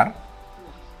popular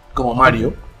como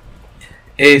Mario,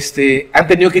 han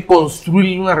tenido que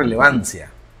construir una relevancia.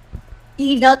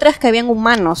 Y la otra es que habían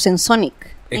humanos en Sonic.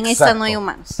 Exacto. En esta no hay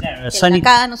humanos. Claro, Sonic,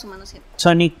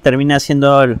 Sonic termina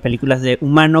haciendo las películas de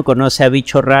humano, conoce a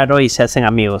bicho raro y se hacen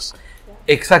amigos.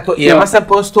 Exacto, y además han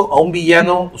puesto a un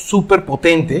villano súper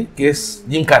potente que es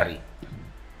Jim Carrey.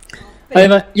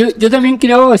 Además, yo también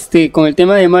creo con el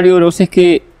tema de Mario Bros. Es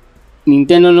que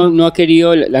Nintendo no ha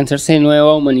querido lanzarse de nuevo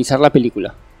a humanizar la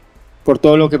película. Por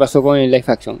todo lo que pasó con el live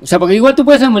action. O sea, porque igual tú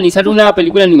puedes humanizar una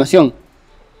película de animación.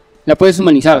 La puedes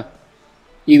humanizar.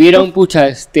 Y vieron, pucha,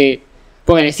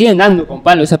 porque le siguen dando con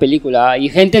palo esa película. Y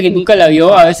gente que nunca la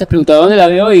vio, a veces pregunta dónde la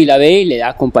veo y la ve y le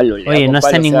da con palo. Oye, no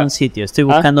está en ningún sitio. Estoy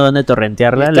buscando dónde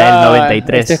torrentearla, la del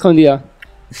 93. Está escondida.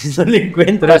 No la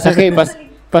encuentro.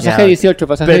 Pasaje 18,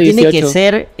 pasaje pero 18. Tiene que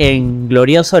ser en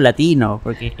glorioso latino,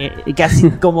 porque casi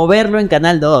como verlo en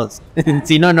Canal 2.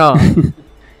 Si no, no.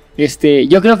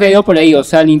 Yo creo que ha ido por ahí. O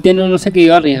sea, Nintendo no sé qué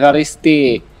iba a arriesgar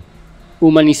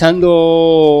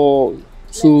humanizando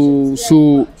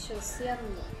su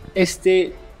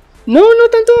no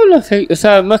tanto o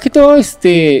sea, más que todo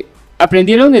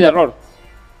aprendieron del error.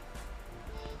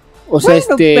 O sea,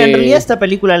 pero en realidad esta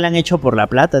película la han hecho por la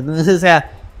plata, ¿no? O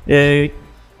sea,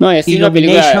 no, es una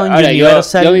película. Ahora,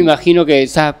 Universal. Yo me imagino que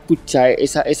esas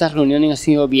reuniones han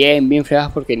sido bien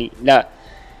fregadas porque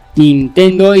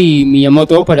Nintendo y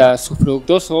Miyamoto para sus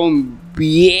productos son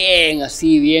bien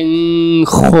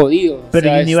jodidos.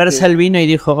 Pero Universal vino y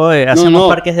dijo, oye, hacemos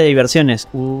parques de diversiones.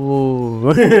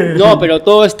 No, pero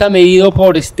todo está medido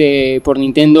por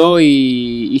Nintendo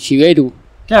y Shigeru.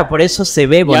 Claro, por eso se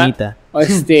ve bonita.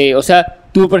 O sea,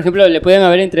 tú, por ejemplo, le pueden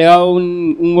haber entregado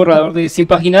un borrador de 100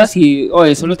 páginas y,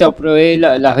 oye, solo te aprobé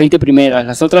las 20 primeras,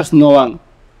 las otras no van.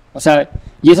 O sea,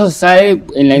 y eso se sabe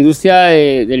en la industria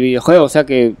del videojuego, o sea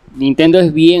que Nintendo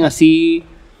es bien así.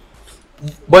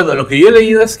 Bueno, lo que yo he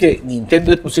leído es que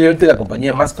Nintendo es posiblemente la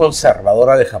compañía más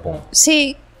conservadora de Japón.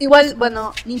 Sí, igual,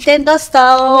 bueno, Nintendo ha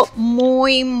estado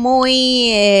muy, no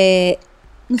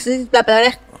sé si la palabra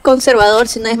es conservador,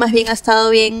 sino es más bien ha estado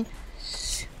bien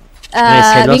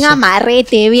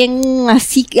amarrete, bien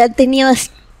así, que ha tenido así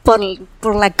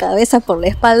por la cabeza, por la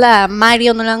espalda a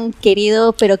Mario, no lo han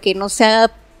querido, pero que no se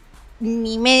haga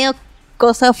ni medio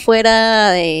cosa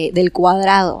fuera del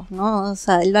cuadrado, ¿no? O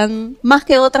sea, van más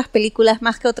que otras películas,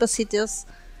 más que otros sitios,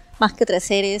 más que otras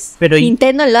series. Pero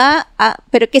Nintendo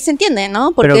pero que se entiende,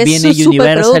 ¿no? Porque pero viene es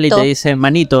Universal y te dice,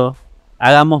 manito,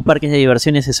 hagamos parques de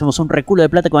diversiones y hacemos un reculo de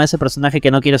plata con ese personaje que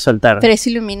no quiere soltar. Pero es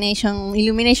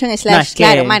Illumination slash,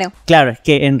 claro, Mario. Claro, es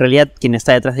que en realidad quien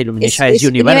está detrás de Illumination es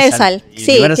Universal.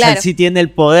 Sí, Universal claro. Sí tiene el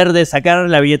poder de sacar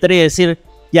la billetera y decir,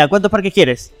 ya, ¿cuántos parques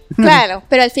quieres? Claro,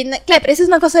 pero al final, claro, pero eso es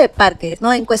una cosa de parques,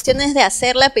 ¿no? En cuestiones de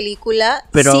hacer la película,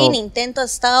 sí, Nintendo ha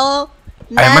estado,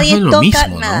 nadie no toca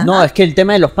mismo, nada. No, es que el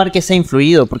tema de los parques ha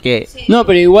influido, porque... Sí. No,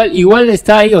 pero igual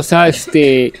está ahí, o sea,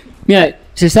 mira,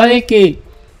 se sabe que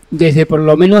desde por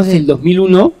lo menos el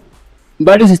 2001,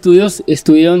 varios estudios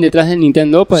estuvieron detrás de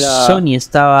Nintendo para... Sony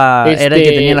era el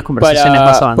que tenía las conversaciones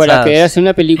más avanzadas. Para querer hacer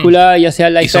una película, ya sea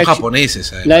live action. Y son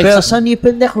japoneses, Pero Sony,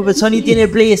 pendejo, Sony tiene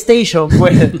PlayStation,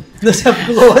 pues. No sé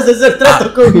cómo vas a hacer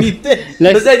trato con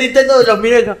Nintendo. O sea, Nintendo los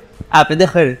mira...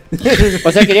 pendejo eres.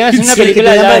 O sea, querían hacer una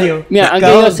película de Mario. Mira, han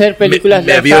querido hacer películas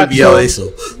me había olvidado de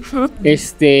eso.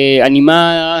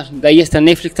 Animadas. De ahí hasta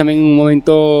Netflix también en un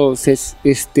momento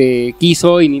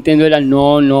quiso y Nintendo era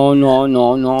no.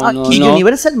 Y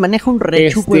Universal maneja un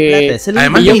rechupo de plata.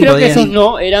 Además, yo creo que esos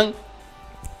no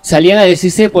salían a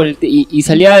decirse y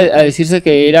salía a decirse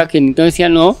que era que Nintendo decía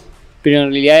no, pero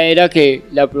en realidad era que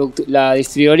la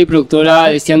distribuidora y productora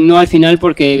decían no al final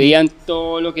porque veían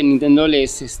todo lo que Nintendo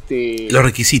les los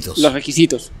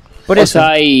requisitos. Por eso. O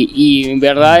sea, y en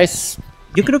verdad es...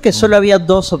 Yo creo que solo había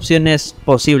dos opciones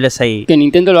posibles ahí. ¿Que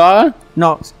Nintendo lo haga?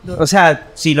 No, o sea,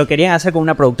 si lo querían hacer con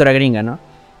una productora gringa, ¿no?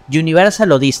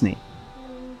 Universal o Disney.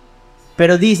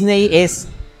 Pero Disney es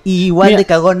igual de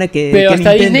cagona que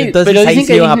Nintendo, Disney, entonces ahí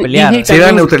se iban a pelear. Se iban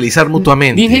a neutralizar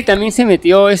mutuamente. Disney también se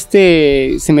metió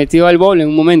al bowl en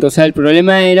un momento. O sea, el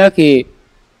problema era que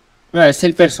es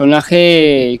el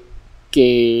personaje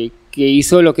que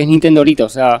hizo lo que es Nintendo ahorita, o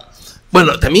sea...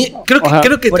 Bueno, también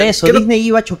creo que por eso Disney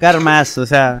iba a chocar más, o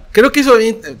sea... Creo que eso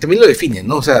también lo define,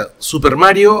 ¿no? O sea, Super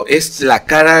Mario es la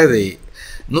cara de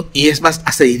 ¿no? Y es más,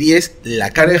 hasta diría es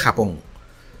la cara de Japón.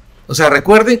 O sea,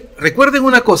 recuerden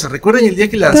una cosa, recuerden el día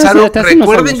que lanzaron,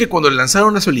 recuerden que cuando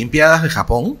lanzaron las Olimpiadas de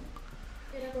Japón,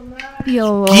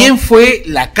 ¿quién fue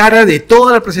la cara de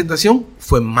toda la presentación?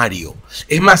 Fue Mario.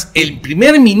 Es más, el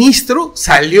primer ministro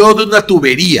salió de una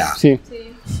tubería. Sí.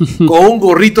 Con un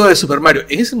gorrito de Super Mario.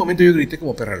 En ese momento yo grité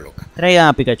como perra loca. Traigan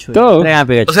a Pikachu. Traigan a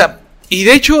Pikachu. O sea, y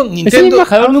de hecho Nintendo... Es el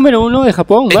embajador número 1 de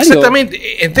Japón, Mario.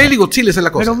 Exactamente. En Tele y Godzilla esa es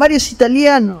la cosa. Pero Mario es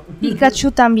italiano.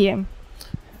 Pikachu también.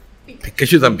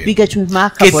 Pikachu también. Pikachu es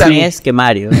más japonés que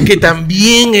Mario. Que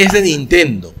también es de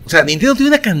Nintendo. O sea, Nintendo tiene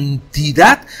una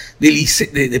cantidad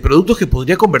de productos que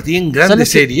podría convertir en grandes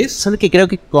series. Solo que creo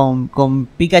que con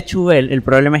Pikachu el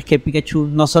problema es que Pikachu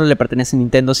no solo le pertenece a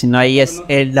Nintendo, sino ahí es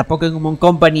la Pokémon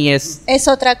Company es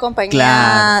otra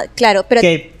compañía, claro, pero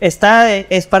que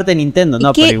es parte de Nintendo,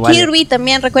 ¿no? Pero igual Kirby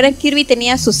también, recuerden, Kirby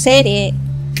tenía su serie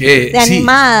de sí,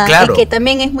 animada, claro. y que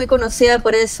también es muy conocida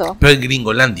por eso. Pero en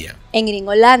Gringolandia. En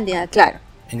Gringolandia, claro.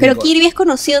 Pero Kirby es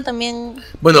conocido también.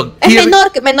 Bueno, es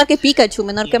menor que Pikachu,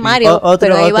 menor que Mario.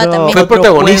 Pero ahí va también. Fue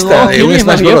protagonista de un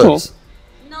Smash Bros.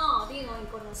 No, digo,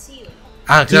 inconocido.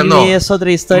 Ah, claro, Kirby es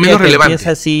otra historia que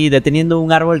empieza así, deteniendo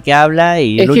un árbol que habla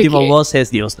y el último boss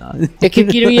es Dios, ¿no? Es que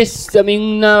Kirby es también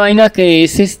una vaina que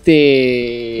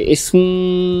es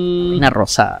una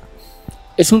rosada.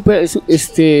 Es un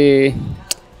personaje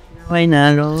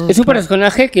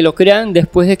que lo crean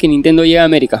después de que Nintendo llega a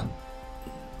América.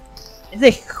 ¿Es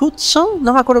de Hudson?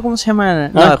 No me acuerdo cómo se llama.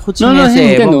 No, Hudson no, es de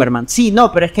Nintendo. Bomberman. Sí, no,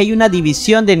 pero es que hay una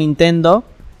división de Nintendo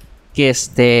que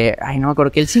ay, no me acuerdo,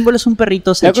 que el símbolo es un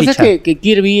perrito salchicha. La cosa es que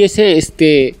Kirby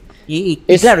y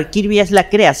claro, Kirby es la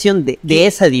creación de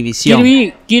esa división.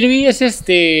 Kirby es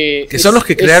que son los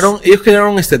que crearon, ellos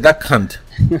crearon Duck Hunt.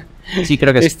 Sí,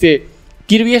 creo que sí.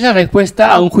 Kirby es la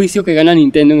respuesta a un juicio que gana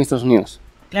Nintendo en Estados Unidos.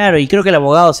 Claro, y creo que el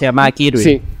abogado se llamaba Kirby.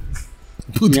 Sí.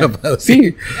 Puta madre.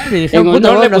 Sí. En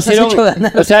honor le pusieron,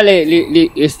 o sea,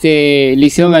 le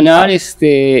hicieron ganar, ahí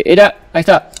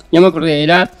está, ya me acordé,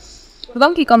 era Por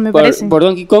Donkey Kong, me parece. Por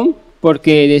Donkey Kong,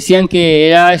 porque decían que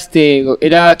era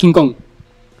King Kong.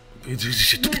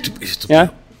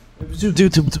 ¿Ya?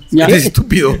 Es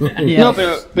estúpido. No,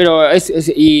 pero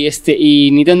y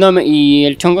Nintendo y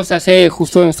el chongo se hace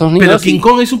justo en Estados Unidos. Pero King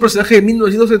Kong es un personaje de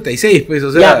 1976, pues,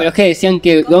 o sea. Ya, pero es que decían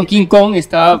que Donkey Kong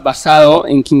estaba basado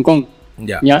en King Kong.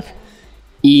 Ya.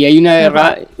 Y hay una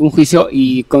guerra, un juicio,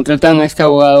 y contratan a este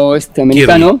abogado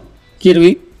americano,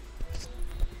 Kirby,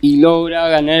 y logra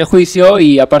ganar el juicio.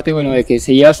 Y aparte, bueno, de que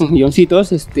se lleva sus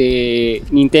milloncitos,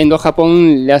 Nintendo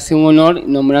Japón le hace un honor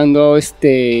nombrando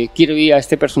Kirby a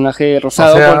este personaje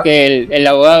rosado, o sea, porque el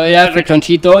abogado era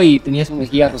rechonchito y tenía sus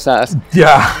mejillas rosadas.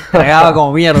 Ya. Regaba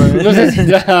como mierda. No sé si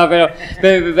pero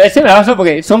es bravazo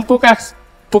porque son pocas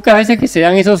veces que se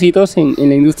dan esos hitos en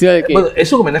la industria de que... Bueno,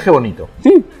 es un homenaje bonito.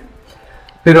 Sí.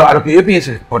 Pero a lo que yo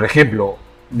pienso, por ejemplo,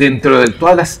 dentro de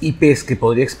todas las IPs que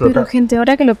podría explotar... Pero gente,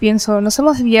 ahora que lo pienso, nos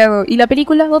hemos desviado. ¿Y la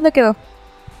película dónde quedó?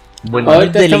 Bueno,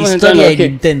 ahorita de la historia de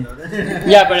Nintendo.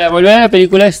 Ya, para volver a la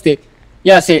película,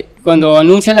 cuando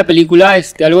anuncian la película,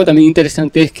 algo también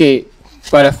interesante es que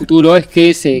para el futuro es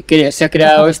que se ha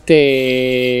creado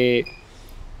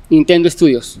Nintendo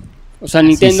Studios. O sea,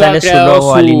 Nintendo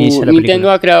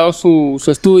ha creado su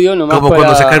estudio nomás como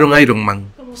cuando sacaron Iron Man.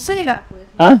 Como Sega.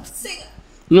 ¿Ah? Sega.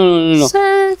 No.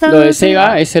 Lo de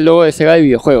Sega es el logo de Sega de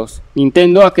videojuegos.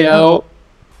 Nintendo ha creado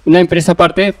una empresa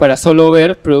aparte para solo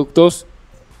ver productos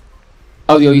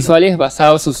audiovisuales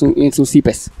basados en sus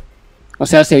IPs. O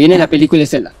sea, se viene la película de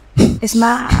Zelda.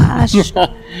 Smash.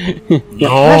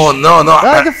 No.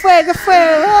 ¿Qué fue?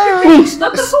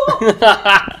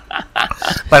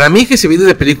 Para mí es que se viene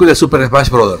de película de Super Smash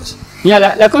Brothers. Ya,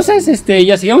 la cosa es,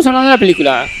 ya sigamos hablando de la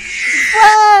película.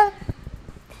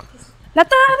 ¡La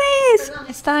tarde!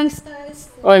 Está.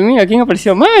 Ay, mira, ¿quién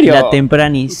apareció? Mario. La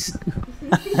tempranis.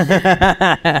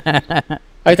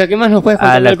 Ahí está, ¿qué más nos puedes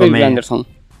contar de la película, Anderson?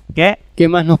 ¿Qué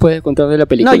más nos puedes contar de la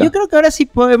película? No, yo creo que ahora sí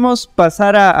podemos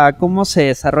pasar a cómo se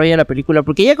desarrolla la película,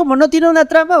 porque ya como no tiene una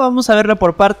trama, vamos a verla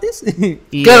por partes.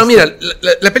 Claro, mira,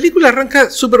 la película arranca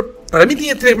súper... Para mí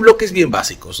tiene 3 bloques bien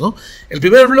básicos, ¿no? El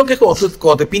primer bloque es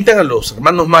cuando te pintan a los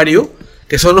hermanos Mario,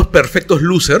 que son los perfectos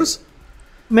losers.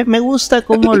 Me gusta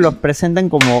cómo los presentan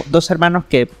como dos hermanos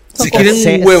que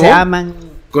se aman.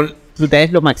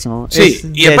 Es lo máximo. Sí,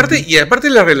 y aparte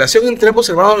la relación entre ambos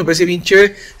hermanos me parece bien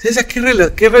chévere. ¿Sabes qué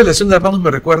relación de hermanos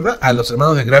me recuerda? A los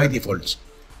hermanos de Gravity Falls.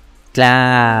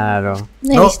 Claro.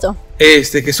 No he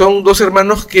visto. Que son dos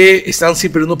hermanos que están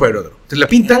siempre uno para el otro. Te la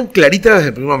pintan clarita desde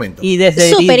el primer momento.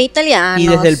 Súper italianos. Y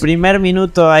desde el primer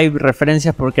minuto hay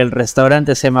referencias porque el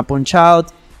restaurante se llama Punch Out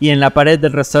y en la pared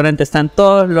del restaurante están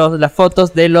todas las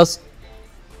fotos de los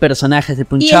personajes de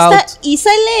Punch-Out. Y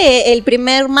sale el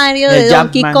primer Mario de El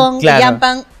Donkey Jumpman, Kong, claro. y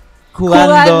Jumpman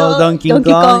Jugando Donkey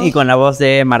Kong y con la voz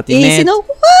de y Martinet. diciendo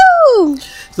 ¡wow!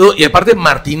 No, y aparte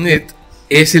Martinet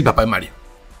es el papá de Mario.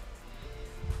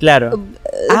 Claro.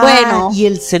 Bueno. Y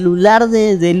el celular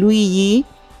de Luigi,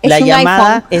 Es la un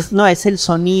llamada iPhone. es el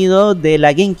sonido de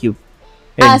la GameCube.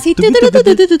 Sí.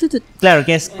 Claro,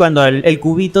 que es cuando el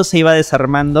cubito se iba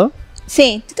desarmando.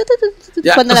 Sí.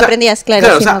 Ya, Cuando o la sea, aprendías, claro.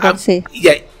 claro, sí, o sea, me acuerdo, sí.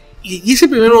 y ese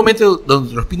primer momento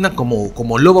donde los pintan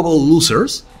como lovable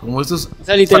losers, como estos. O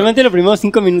sea, literalmente los primeros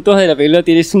 5 minutos de la película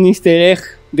tienes un easter egg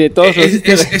de todos los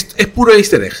easter eggs. Es puro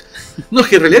easter egg. No, es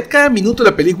que en realidad cada minuto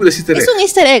de la película es easter egg. Es un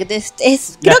easter egg.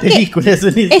 La película es un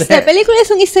easter egg. Esta película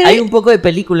es un easter egg. Hay un poco de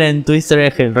película en tu easter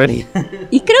egg, en realidad.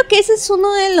 Y creo que ese es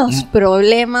uno de los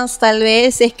problemas, tal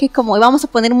vez, es que como vamos a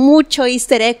poner mucho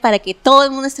easter egg para que todo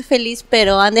el mundo esté feliz,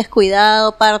 pero han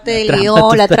descuidado parte del trama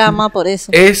guión, la total. trama, por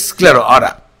eso. Es, claro,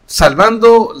 ahora,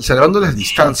 salvando las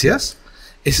distancias,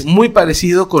 es muy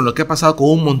parecido con lo que ha pasado con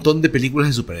un montón de películas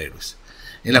de superhéroes,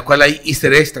 en la cual hay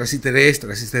easter eggs tras easter eggs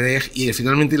tras easter egg, y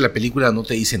finalmente la película no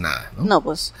te dice nada, ¿no? No,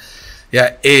 pues.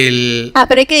 Ya,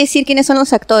 pero hay que decir quiénes son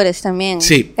los actores también.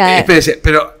 Sí, Ah, espérese,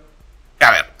 pero,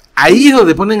 a ver, ahí es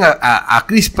donde ponen a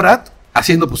Chris Pratt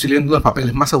haciendo posiblemente uno de los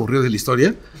papeles más aburridos de la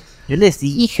historia. Yo les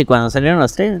dije cuando salieron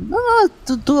los trailers, no,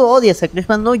 tú odias a Chris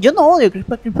Pratt. No, yo no odio a Chris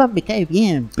Pratt me cae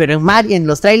bien. Pero en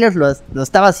los trailers lo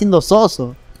estaba haciendo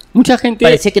soso. Mucha gente,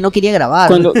 Parecía que no quería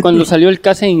grabar. cuando salió el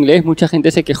cast en inglés, mucha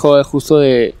gente se quejó justo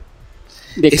de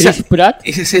Chris Pratt.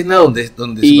 Esa escena donde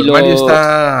Y Super Mario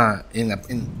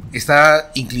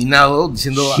está inclinado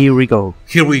diciendo Here we go.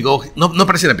 Here we go. No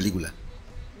aparece en la película.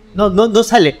 No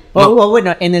sale. No.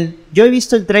 Bueno, yo he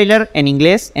visto el tráiler en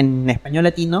inglés, en español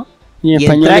latino. Y en Y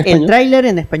español, el tráiler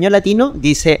en español latino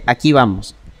dice aquí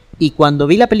vamos. Y cuando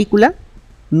vi la película,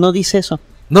 no dice eso.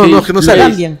 No, Sí, no, que no Lo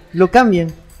sale.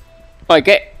 cambian. Oye,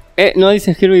 ¿qué? ¿No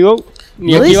dices Here we go?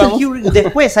 Ni No aquí dice vamos. Here we go.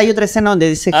 Después hay otra escena donde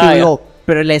dice Ah, Here we ya. go.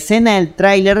 Pero la escena del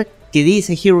tráiler que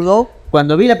dice Here we go,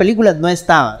 cuando vi la película no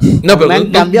estaba. No, pero Me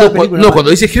han cambiado de película.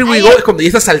 cuando dice Here we go es cuando ya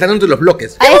está saltando entre los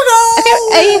bloques.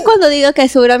 ahí es cuando digo que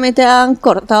seguramente han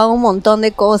cortado un montón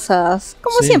de cosas.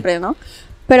 Como Sí. siempre, ¿no?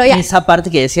 Pero ya. Esa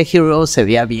parte que decía Here we go se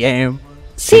veía bien.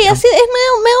 Sí, así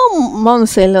es medio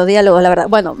monce los diálogos, la verdad.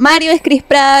 Bueno, Mario es Chris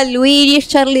Pratt, Luigi es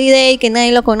Charlie Day, que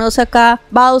nadie lo conoce acá.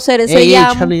 Bowser es Charlie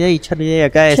Day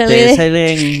acá Charlie Day.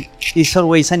 sale en It's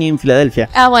Always Sunny en Filadelfia.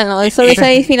 Bueno, eso es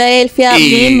ahí Filadelfia.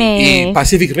 Y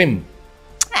Pacific Rim.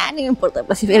 No me importa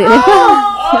Pacific.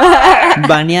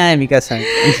 Baneada de mi casa.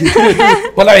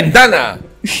 ¡Por la ventana!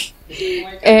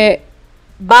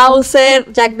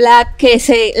 Bowser, Jack Black,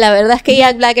 la verdad es que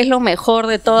Jack Black es lo mejor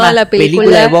de toda la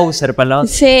película. de Bowser, para la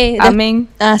otra. Sí, Amén.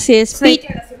 así es. Sí.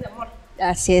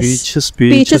 Así es. Peaches,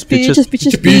 Peaches, peaches,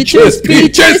 peaches, Peaches,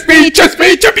 peaches, peaches,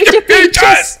 peaches,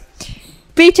 peaches.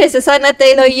 Peaches es Anna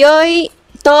Taylor-Joy,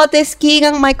 Todd es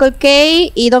Keegan Michael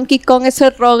Kay y Donkey Kong es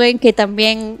el Rogen, que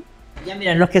también, Ya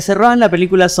miren, los que se roban la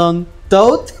película son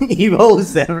Toad y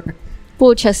Bowser.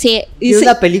 pucha, sí. Y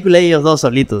una película de ellos dos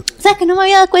solitos. ¿Sabes que no me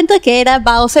había dado cuenta que era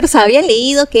Bowser? O sea, había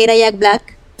leído que era Jack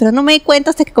Black, pero no me di cuenta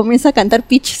hasta que comienza a cantar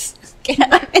Peaches, que era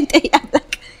realmente Jack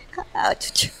Black.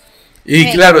 Chucho.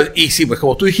 Y claro, y sí, pues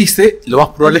como tú dijiste, lo más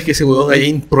probable es que ese huevón haya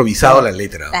improvisado la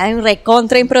letra. Está en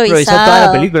recontra Improvisó improvisado. toda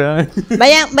la película.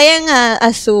 Vayan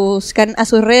a sus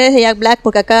redes de Jack Black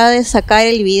porque acaba de sacar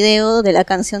el video de la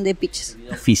canción de Peaches.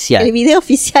 Oficial. El video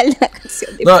oficial de la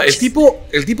canción de No, Peaches.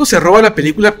 el tipo se roba la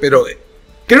película, pero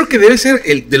creo que debe ser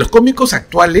el de los cómicos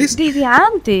actuales Desde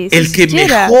antes. el ni que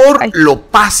siquiera. mejor Ay, lo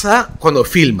pasa cuando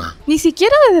filma. Ni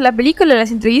siquiera desde la película,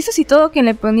 las entrevistas y todo, quien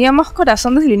le ponía más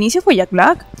corazón desde el inicio fue Jack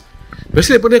Black. Pero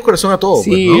ese le pone el corazón a todo, Sí,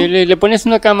 pues, ¿no? le pones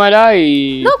una cámara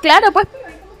y... No, claro, pues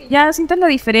ya sientas la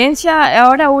diferencia.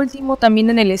 Ahora último también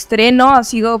en el estreno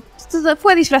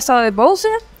fue disfrazado de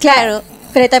Bowser. Claro,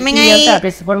 pero también Y hay... otra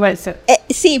vez por Bowser.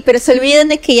 sí, pero se olvidan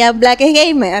de que Jack Black es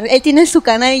gamer. Él tiene su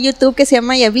canal de YouTube que se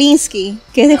llama Yablinsky,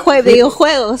 que es de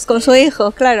videojuegos con su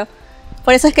hijo, claro.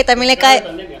 Por eso es que también le cae...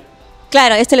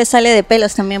 Claro, le sale de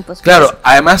pelos también, pues. Claro,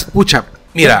 además, pucha,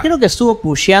 mira, Creo que estuvo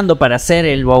pusheando para hacer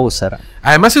el Bowser.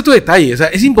 además otro detalle, o sea,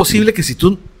 es imposible que si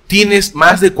tú tienes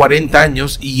más de 40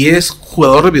 años y eres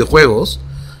jugador de videojuegos,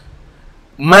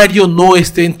 Mario no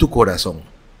esté en tu corazón.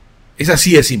 Es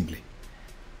así de simple.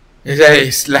 Esa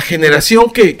es la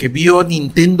generación que vio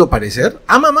Nintendo aparecer,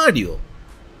 ama a Mario.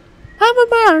 Ama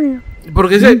a Mario.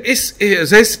 Porque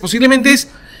posiblemente es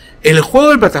el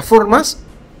juego de plataformas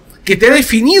que te ha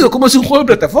definido cómo es un juego de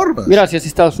plataformas. Gracias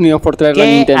Estados Unidos por traerlo a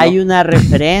Que Nintendo. hay una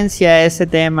referencia a ese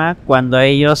tema cuando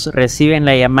ellos reciben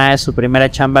la llamada de su primera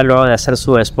chamba luego de hacer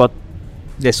su spot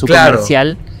de su Claro.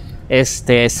 comercial.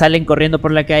 salen corriendo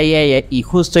por la calle y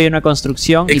justo hay una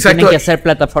construcción. Exacto. Y tienen que hacer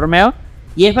plataformeo.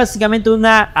 Y es básicamente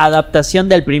una adaptación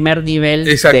del primer nivel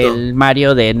del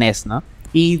Mario de NES, ¿no?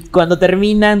 Y cuando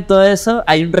terminan todo eso,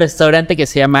 hay un restaurante que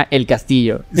se llama El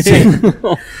Castillo. Sí.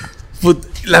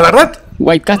 La verdad,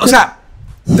 White Castle. o sea,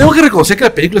 tengo que reconocer que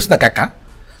la película es una caca,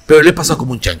 pero le he pasado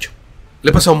como un chancho.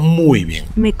 Le he pasado muy bien.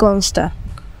 Me consta.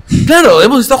 Claro,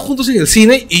 hemos estado juntos en el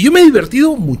cine y yo me he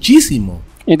divertido muchísimo.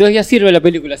 Entonces ya sirve la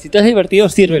película. Si te has divertido,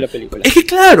 sirve la película. Es que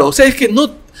claro, o sea, es que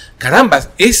no... Carambas,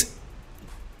 es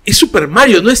Super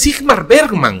Mario, no es Sigmar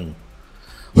Bergman.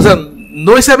 O sea,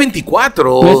 no es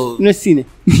A24. No es cine.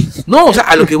 No, o sea,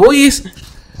 a lo que voy es...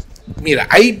 Mira,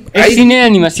 es cine de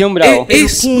animación, bravo.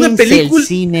 Es una película...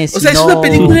 o sea, es una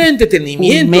película de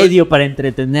entretenimiento. Un medio para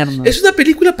entretenernos. Es una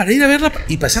película para ir a verla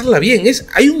y pasarla bien.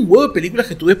 Hay un huevo de películas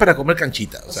que tú ves para comer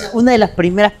canchita. O sea, una de las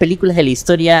primeras películas de la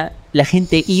historia, la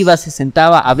gente iba, se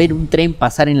sentaba a ver un tren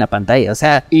pasar en la pantalla. O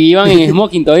sea... Y iban en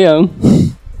smoking todavía, ¿no?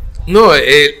 No,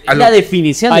 la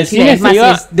definición del cine, es más,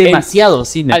 es demasiado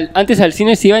cine. Antes al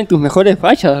cine se iba en tus mejores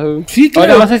fachas. Sí,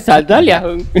 claro. Ahora vas a Italia.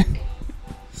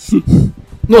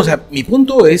 No, o sea, mi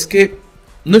punto es que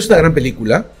no es una gran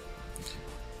película,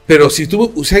 pero si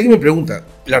alguien me pregunta,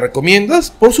 ¿la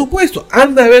recomiendas? Por supuesto,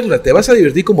 anda a verla, te vas a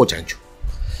divertir como chancho.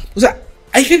 O sea,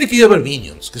 hay gente que iba a ver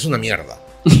Minions, que es una mierda.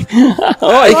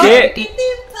 ¿Qué te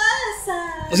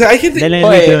pasa? O sea, hay gente...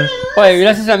 Oye,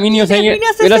 gracias a Minions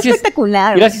es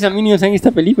espectacular. Gracias a Minions en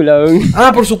esta película.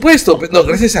 Por supuesto. No,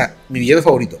 gracias a mi villano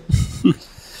favorito.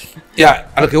 Ya,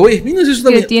 a lo que voy es, Minions es una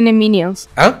mierda. Que tiene Minions.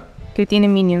 ¿Ah? Que tiene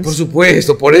Minions. Por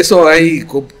supuesto, por eso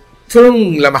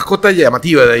fueron la mascota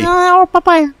llamativa de ahí. No,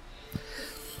 papaya.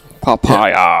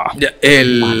 Ya,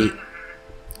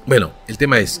 bueno, el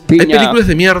tema es, hay películas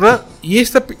de mierda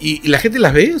y la gente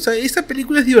las ve, o sea, esta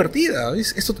película es divertida,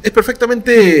 es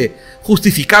perfectamente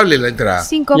justificable la entrada.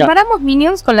 Si comparamos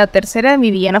Minions con la tercera de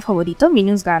mi villano favorito,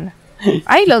 Minions gana.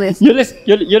 Ahí lo dejo. Yo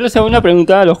les hago una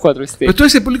pregunta a los cuatro. Pero tú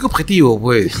eres el público objetivo,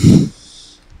 pues.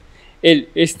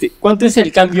 ¿Cuánto es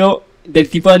el cambio del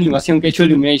tipo de animación que ha hecho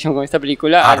Illumination con esta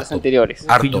película a las anteriores?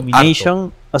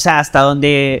 Illumination, o sea, hasta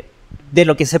donde de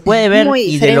lo que se puede ver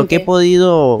y de lo que he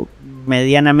podido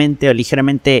medianamente o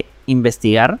ligeramente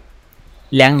investigar,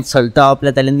 le han soltado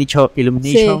plata, le han dicho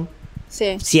Illumination,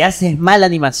 si haces mala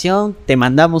animación, te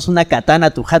mandamos una katana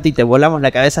a tu jato y te volamos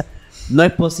la cabeza. No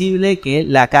es posible que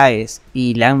la cagues.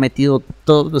 Y le han metido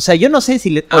todo. O sea, yo no sé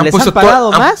si les han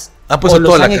pagado más o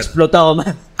los han explotado más.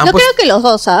 Yo creo que los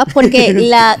dos, ¿sabes? Porque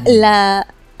la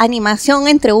animación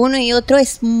entre uno y otro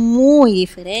es muy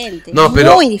diferente.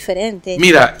 Muy diferente.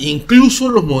 Mira, incluso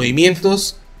los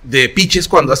movimientos de Peaches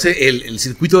cuando hace el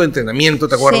circuito de entrenamiento,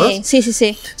 ¿te acuerdas? Sí.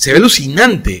 Se ve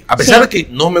alucinante. A pesar de que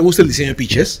no me gusta el diseño de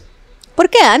Peaches. ¿Por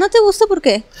qué? ¿No te gusta? ¿Por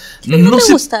qué? No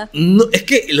te gusta. No, es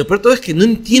que lo peor de todo es que no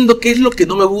entiendo qué es lo que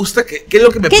no me gusta, qué es lo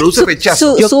que me produce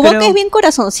rechazo. Su boca es bien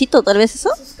corazoncito, tal vez eso.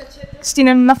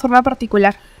 Tienen una forma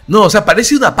particular. No, o sea,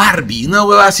 parece una Barbie, una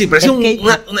hueva así, parece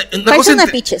parece una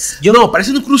Peaches.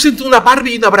 Parece un cruce entre una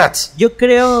Barbie y una Bratz. Yo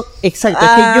creo, exacto,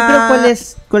 es que yo creo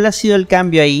cuál ha sido el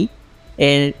cambio ahí.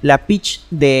 La Peach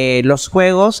de los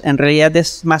juegos en realidad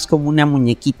es más como una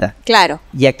muñequita. Claro.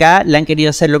 Y acá le han querido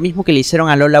hacer lo mismo que le hicieron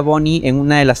a Lola Bunny en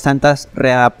una de las tantas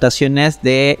readaptaciones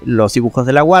de los dibujos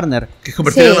de la Warner. Que es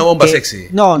convertirla en una bomba sexy.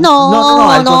 No,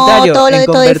 al contrario, en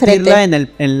convertirla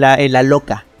en la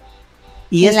loca.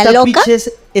 Y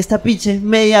esta Peach es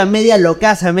media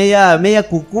locaza, media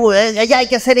cucú. Ya hay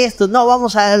que hacer esto, no,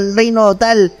 vamos al reino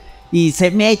tal. Y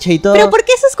se me echa y todo. ¿Pero por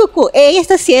qué eso es cucú? Ella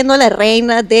está siendo la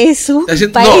reina de su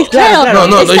país. No, claro.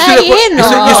 Yo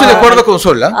estoy de acuerdo con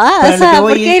Sol. O sea,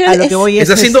 lo que voy es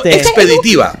está siendo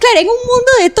expeditiva. Claro, en un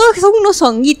mundo de todos que son unos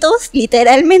honguitos,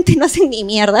 literalmente no hacen ni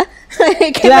mierda.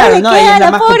 Claro, no, ella es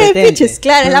la más competente. Piches,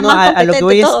 claro, es la más competente. A lo que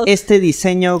voy es este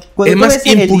diseño. Es más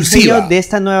impulsiva. El diseño de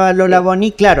esta nueva Lola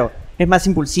Bunny, claro, es más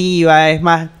impulsiva, es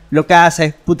más locaza,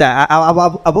 es puta.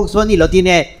 A Bugs Bunny lo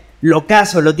tiene...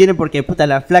 Locazo lo tiene porque puta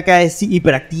la flaca es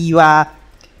hiperactiva.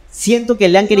 Siento que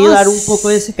le han querido dar un poco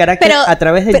de ese carácter a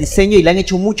través del diseño y la han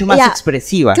hecho mucho más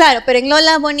expresiva. Claro, pero en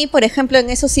Lola Bunny, por ejemplo, en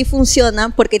eso sí funciona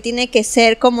porque tiene que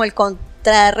ser como el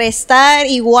contrarrestar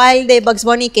igual de Bugs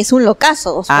Bunny, que es un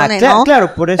locazo, supone, ¿no?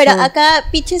 Claro, por eso. Pero acá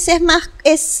Peaches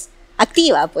es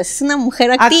activa, pues es una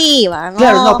mujer activa, ¿no?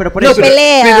 Claro, no, pero por eso.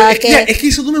 Pelea, es que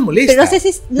eso no me molesta. Pero no sé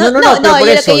si no, yo lo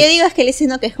que yo digo es que le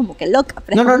dicen que es como que loca,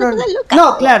 pero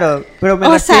no, claro, pero me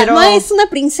refiero... sea, no es una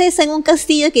princesa en un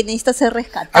castillo que necesita ser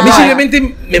rescatada. A mí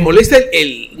simplemente me molesta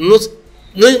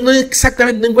no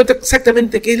encuentro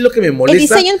exactamente qué es lo que me molesta. El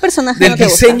diseño del personaje del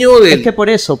diseño del... Es que por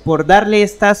eso, por darle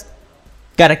estas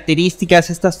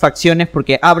características, estas facciones,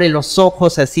 porque abre los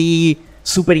ojos así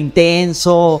súper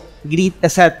intenso, o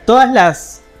sea, todas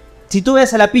las... Si tú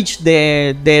ves a la Peach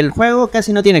del juego,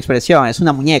 casi no tiene expresión, es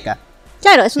una muñeca.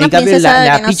 Claro, es una en cambio, princesa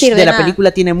la que no Peach sirve de la nada.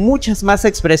 película tiene muchas más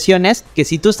expresiones que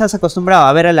si tú estás acostumbrado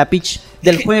a ver a la Peach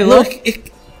del juego, No,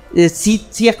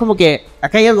 sí es como que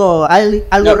acá hay algo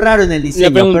raro en el La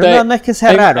diseño, pregunta pero no es que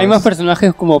sea raro. Hay más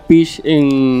personajes como Peach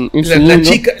en su la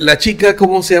mundo. chica,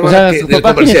 ¿cómo se llama? O sea, Que- ¿sus del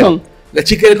papás quiénes comercial. son? La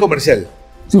chica del comercial.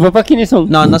 ¿Sus papás quiénes son?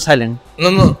 No salen.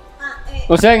 No.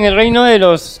 O sea, en el reino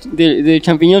de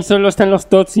champiñón solo están los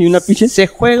Tots y una Peach. Se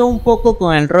juega un poco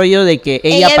con el rollo de que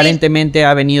ella aparentemente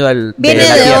ha venido Viene de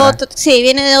la de Tierra.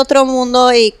 viene de otro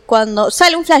mundo y cuando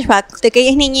sale un flashback de que ella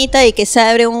es niñita y que se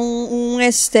abre un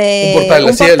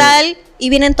portal y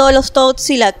vienen todos los Toads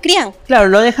y la crían. Claro,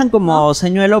 lo dejan como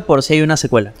señuelo por si hay una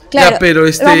secuela. Claro, Ya, pero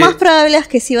lo más probable es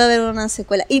que sí va a haber una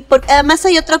secuela. Y además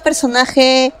hay otro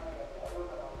personaje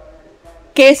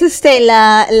que es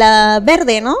la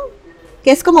verde, ¿no? Que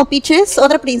es como Peaches,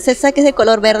 otra princesa que es de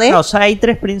color verde. No, o sea, hay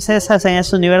 3 princesas en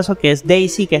ese universo, que es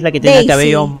Daisy, que es la que tiene el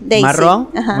cabello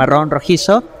marrón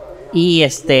rojizo, y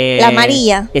la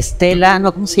amarilla. Estela,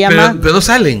 no, ¿cómo se llama? Pero no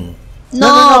salen.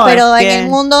 No, pero es en que- el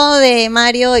mundo de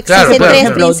Mario existen Claro, claro. tres Por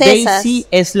ejemplo, princesas. Daisy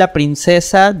es la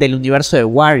princesa del universo de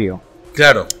Wario,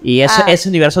 Claro. y ese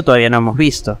universo todavía no hemos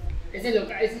visto. Esa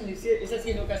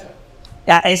sí lo casa.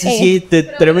 Ese sí,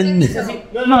 tremendo.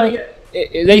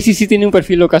 Daisy sí tiene un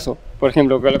perfil locazo, por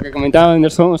ejemplo, con lo que comentaba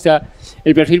Anderson, o sea,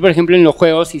 el perfil, por ejemplo, en los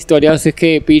juegos, historias, es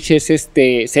que Peach es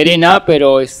serena,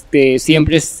 pero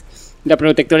siempre es la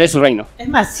protectora de su reino. Es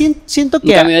más, siento En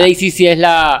que cambio, Daisy sí es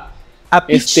la... a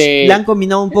Peach la han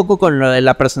combinado un poco con lo de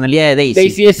la personalidad de Daisy.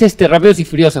 Daisy es Rápidos y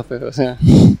Furiosos, pero, o sea...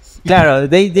 Claro,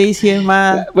 Daisy es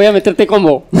más... Voy a meterte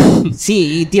combo.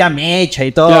 Sí, y tira mecha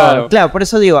y todo. Claro, por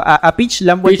eso digo, a Peach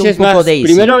le han vuelto Peach un es poco más, Daisy.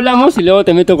 primero hablamos y luego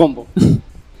te meto combo.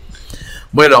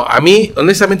 Bueno, a mí,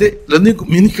 honestamente,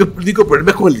 mi único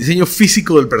problema es con el diseño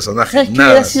físico del personaje. ¿Sabes qué Nada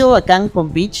hubiera más. sido bacán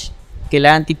con Peach? Que la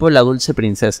hagan tipo la dulce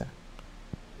princesa.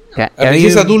 La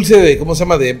princesa dulce de, ¿cómo se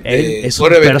llama? De es un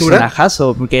Hora de Aventura.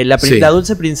 personajazo, porque Sí. la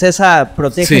dulce princesa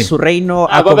protege Sí. su reino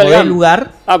Ah, a como dé Bubblegum.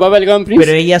 lugar, Bubblegum Prince.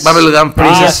 pero ella es Bubblegum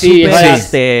Prince. ella es sí, súper, es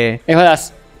badass. Es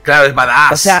badass. Claro, es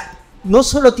badass. o sea, no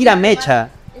solo tira mecha.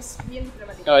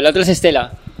 No, la otra es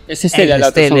Estela. Es Estela la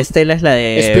otra. Estela es la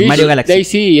de Peach, Mario Galaxy.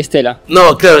 Daisy y Estela.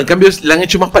 No, claro, en cambio la han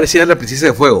hecho más parecida a la princesa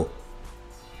de fuego.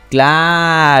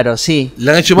 Claro, sí.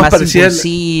 La han hecho más parecida.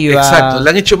 impulsiva. Exacto, la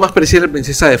han hecho más parecida a la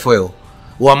princesa de fuego.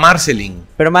 O a Marceline.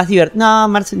 Pero más divertido. No,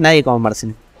 nadie como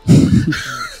Marceline.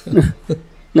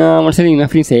 No, Marceline no es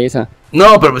princesa.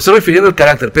 No, pero me estoy refiriendo al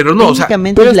carácter. Pero no, o sea.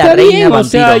 Técnicamente Pero es la está reina bien, o vampiro.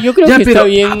 sea, yo creo Ya, que pero, está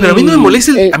bien. pero a mí no me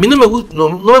molesta a mí no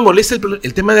me molesta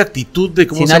el tema de actitud de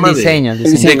cómo Sino se llama el diseño, de,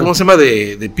 el diseño. de cómo se llama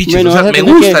de Peaches. Bueno, o sea, vas a me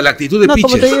tener gusta que- la actitud de No, como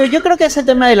te Peaches. digo, yo creo que es el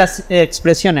tema de las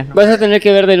expresiones, ¿no? Vas a tener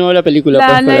que ver de nuevo la película. La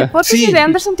pues, para- hipótesis Sí. de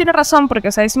Anderson tiene razón, porque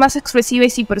o sea, es más expresiva y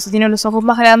sí, por eso tiene los ojos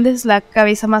más grandes, la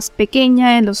cabeza más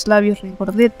pequeña, los labios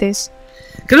regordetes.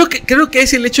 Creo que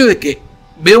es el hecho de que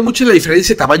veo mucho la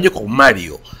diferencia de tamaño con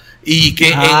Mario. Y que.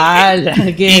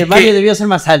 Que Mario debió ser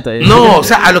más alto. No, o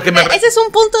sea, a lo que me. Ese es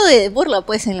un punto de burla,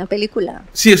 pues, en la película.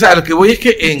 Sí, o sea, a lo que voy es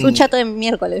que Es un chato de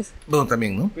miércoles. Bueno,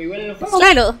 también, ¿no?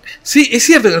 Claro. Sí, es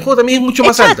cierto, en el juego también es mucho Es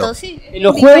más chato, alto. sí. En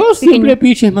los juegos siempre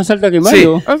Peach es más alta que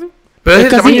Mario. Pero es Es del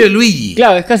casi- tamaño de Luigi.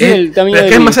 Claro, es casi el tamaño pero de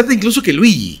es que es Luigi. más alta incluso que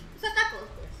Luigi.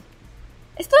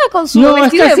 Estaba con su No, es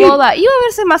vestido de casi- boda, iba a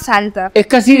verse más alta. Es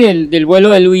casi del vuelo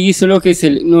de Luigi, solo que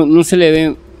no se le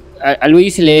ve. A Luigi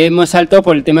se le ve más alto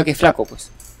por el tema que es flaco, pues.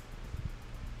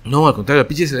 No, al contrario, a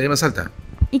Peach se le ve más alta.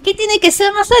 ¿Y qué tiene que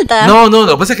ser más alta? No, lo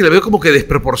que pasa es que le veo como que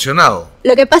desproporcionado.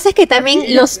 Lo que pasa es que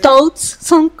también los Toads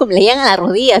son como le llegan a la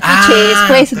rodilla, Peaches, Ah,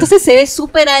 pues. Entonces se ve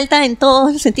súper alta en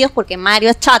todos los sentidos porque Mario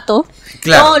es chato.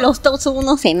 Claro. Todos los Toads son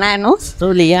unos enanos.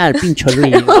 Todo le llega al pincho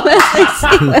Luigi. Sí,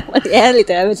 bueno, ya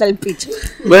literalmente al pincho.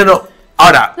 Bueno,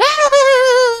 ahora,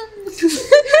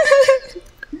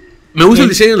 me gusta el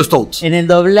diseño de los Toads. En el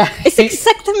doblaje. Es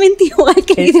exactamente igual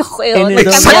que el videojuego. en no el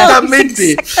ha cambiado, Exactamente.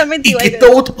 es exactamente Y igual que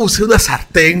Toad use una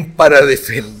sartén para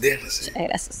defenderse.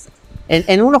 Gracias.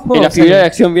 En unos En juegos. la figura de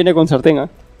acción viene con sartén. ¿Ah?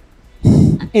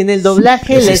 En el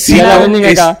doblaje la Sí, ya la escena venden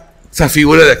es acá. esa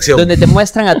figura de acción. donde te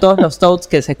muestran a todos los Toads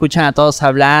que se escuchan a todos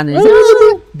hablando.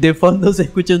 Y de fondo se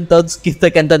escucha un Toad que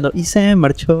está cantando. Y se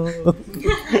marchó.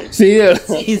 Sí, de verdad.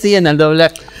 Sí, sí, en el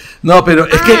doblaje. No, pero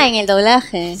es que. En el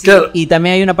doblaje. Claro, Y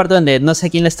también hay una parte donde no sé a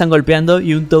quién le están golpeando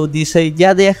y un Toad dice,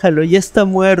 ya déjalo, ya está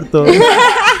muerto.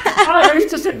 Ah, he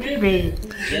visto ese meme.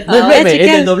 No es meme, en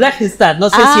el doblaje está. No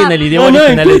sé si en el idioma en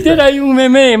original Twitter está. hay un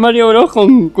meme de Mario Bros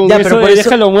con Ya, eso pero por de eso-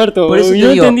 déjalo muerto. Por eso Yo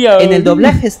te digo, entendía. en el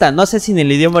doblaje está. No sé si en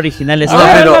el idioma original está.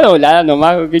 Ah, pero- la doblada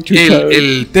nomás, qué chucha.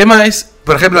 El tema es,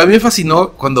 por ejemplo, a mí me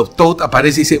fascinó cuando Toad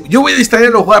aparece y dice, yo voy a distraer a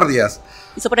los guardias.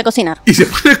 Y se pone a cocinar. Y se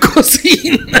pone a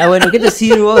cocinar. Ah, bueno, ¿qué te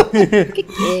sirvo? ¿Qué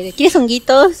quiere? ¿Quieres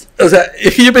honguitos? O sea,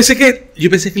 es que yo pensé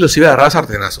que los iba a agarrar a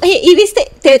sartenazos. Oye, ¿y viste?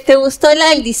 ¿Te gustó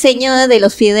el diseño de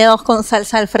los fideos con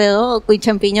salsa Alfredo y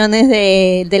champiñones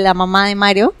de la mamá de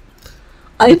Mario?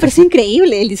 A mí me parece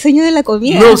increíble el diseño de la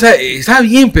comida. No, o sea, está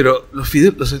bien, pero los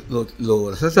fideos,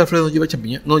 la salsa de Alfredo no lleva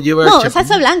champiñón. No lleva No, champiñón.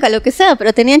 salsa blanca, lo que sea,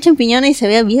 pero tenían champiñones y se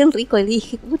veía bien rico. Y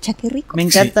dije, pucha, qué rico. Me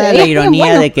Se encanta veía la bien ironía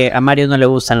bueno. de que a Mario no le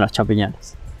gustan los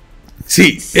champiñones.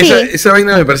 Sí, Sí. Esa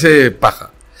vaina me parece paja.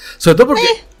 Sobre todo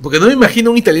porque no me imagino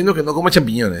un italiano que no coma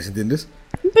champiñones, ¿entiendes?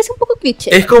 Me parece un poco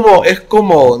cliché. Es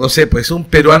como, no sé, pues un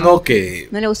peruano que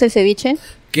 ¿No le gusta el ceviche?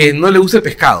 no le gusta el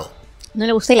pescado. ¿No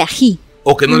le gusta el ají?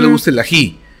 O que no le gusta el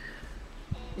ají.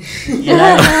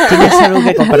 ¿Tienes algo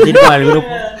que compartir con el grupo?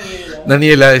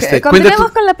 Daniela, cuenta Continuemos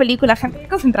tú. con la película, gente, hay que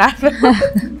concentrarse.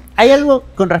 Hay algo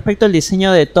con respecto al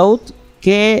diseño de Toad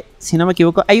que, si no me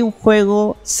equivoco, hay un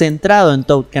juego centrado en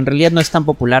Toad que en realidad no es tan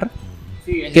popular,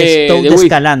 que es Toad de Wii.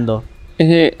 escalando.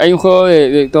 Hay un juego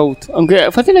de Toad.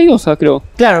 Aunque fácil hay dos, creo.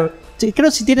 Claro, sí, creo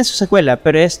que sí tiene su secuela,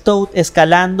 pero es Toad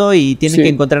escalando y tiene Sí. que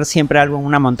encontrar siempre algo en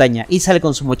una montaña. Y sale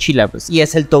con su mochila, pues. Y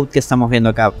es el Toad que estamos viendo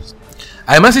acá, pues.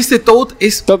 Además, este Toad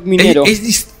es minero. es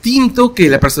distinto que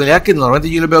la personalidad que normalmente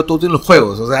yo le veo a Toad en los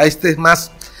juegos. O sea, este es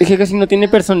más. Es que casi no tiene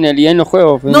personalidad en los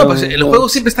juegos. No, pues en los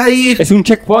juegos siempre está ahí. Es un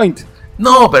checkpoint.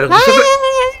 No, pero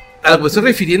a lo que me estoy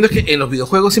refiriendo es que en los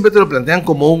videojuegos siempre te lo plantean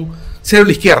como un cero a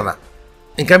la izquierda.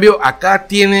 En cambio, acá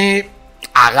tiene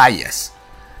agallas.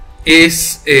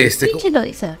 Es lo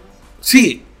dice.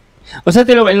 sí, O sea,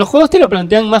 en los juegos te lo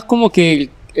plantean más como que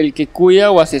el que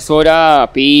cuida o asesora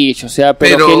a Peach. O sea,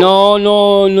 pero que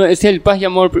no es el paz y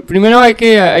amor. Primero hay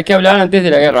que hablar antes de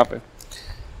la guerra, pues.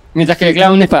 Mientras que le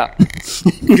clavan una espada.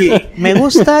 Me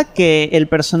gusta que el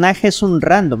personaje es un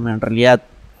random en realidad.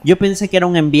 Yo pensé que era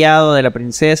un enviado de la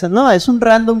princesa. No, es un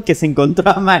random que se encontró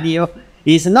a Mario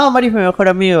y dice, no, Mario es mi mejor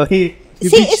amigo. Y Sí,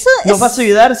 Peach, eso ¿nos es- vas a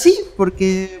ayudar? Sí,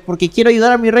 porque quiero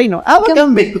ayudar a mi reino. Ah,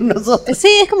 bacán, ven con nosotros. Sí,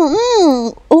 es como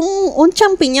un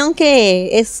champiñón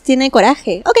que tiene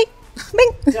coraje. Ok,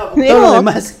 ven. Todo lo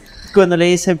demás, cuando le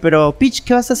dicen, pero Peach,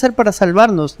 ¿qué vas a hacer para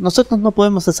salvarnos? Nosotros no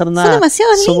podemos hacer nada.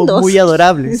 demasiado Somos lindos. muy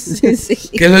adorables. Sí, sí.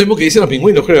 que es lo mismo que dicen los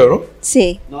pingüinos, creo, ¿no?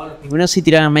 Sí. Algunos sí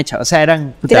tiraban mecha, o sea,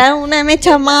 eran... puta, Tiraron una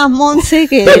mecha más monce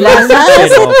que las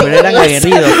pero eran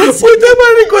aguerridos. Puta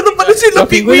madre, cuando aparecen Los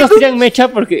pingüinos tiran mecha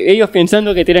porque ellos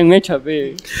pensando que tiran mecha,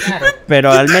 pe.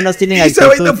 Pero al menos tienen Esa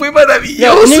vaina actitud. fue Tienen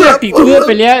maravillosa. actitud de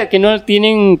pelea que no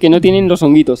tienen los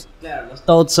honguitos. Los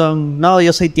Toads son, no,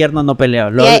 yo soy tierno, no peleo.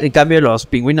 En cambio, los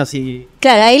pingüinos sí...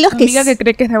 Claro, ahí los que Amiga que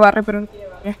cree que es de barrio, pero no tiene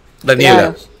barrio. Daniela.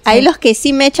 claro, ahí los que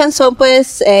sí mechan son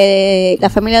pues la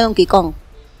familia de Donkey Kong.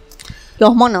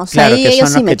 Los monos, Claro, ahí que ellos son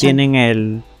sí los que mechan. tienen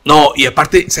el... No, y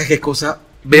aparte, ¿sabes qué cosa?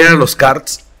 Ver a los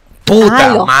carts. Puta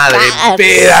los madre, carts.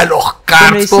 ver a los Pero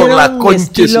carts por la hicieron concha. de su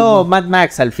estilo madre. Mad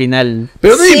Max al final.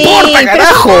 Pero no Sí, importa, pero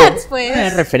carajo. son cards, pues.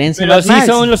 Es referencia Pero a Mad así Max.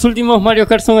 son los últimos Mario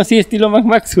Kart, son así, estilo Max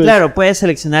Maxwell. Claro, puedes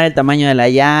seleccionar el tamaño de la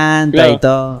llanta Claro. y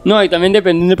todo. No, y también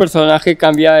dependiendo del personaje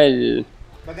cambia el...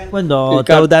 Cuando El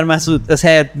carro. Toad arma su... O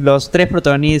sea, los tres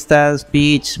protagonistas,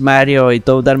 Peach, Mario y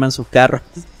Toad arman sus carros.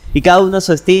 Y cada uno a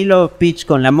su estilo. Peach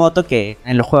con la moto, que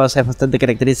en los juegos es bastante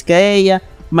característica de ella.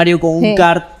 Mario con un Sí.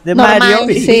 kart de Normal, Mario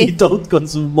y, sí. y Toad con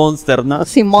su monster, ¿no?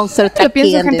 Sí, Monster Pero Truck pienso,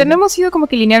 gigante. gente, no hemos ido como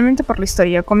que linealmente por la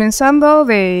historia. Comenzando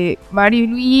de Mario y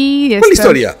Luigi. ¿Cuál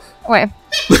historia? Bueno,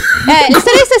 La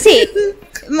historia es así.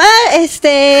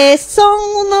 Son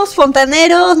unos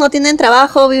fontaneros, no tienen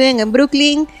trabajo, viven en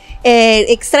Brooklyn. han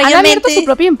Extrañamente abierto su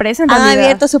propia empresa en han realidad.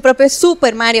 abierto su propio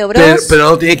Super Mario Bros. Pero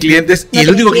no tiene clientes. No y el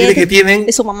tienen único cliente que clientes, tienen.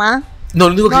 es su mamá. No,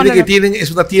 el único No, cliente no, que no. tienen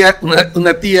es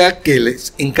una tía que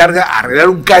les encarga arreglar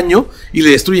un caño y le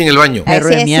destruyen el baño. Ah, Perro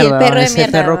sí, de sí, mierda. perro de ese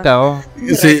mierda. perro cagó.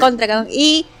 Sí. Contra, cabrón.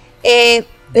 Y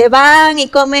van y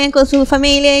comen con su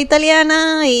familia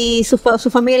italiana y su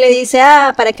familia le dice,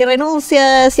 ¿para qué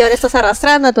renuncias? Y ahora estás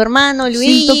arrastrando a tu hermano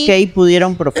Luigi. Siento que ahí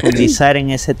pudieron profundizar en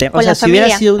ese tema. O Con sea, la si hubiera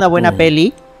familia. sido una buena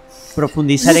peli,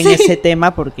 profundizar en ese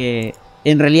tema, porque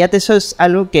en realidad eso es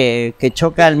algo que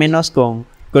choca al menos con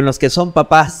los que son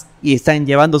papás y están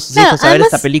llevando a sus Claro, hijos a ver además,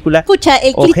 esta película, Pucha,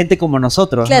 o gente como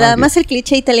nosotros. claro, ¿no? además el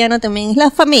cliché italiano también es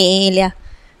la familia.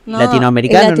 ¿no?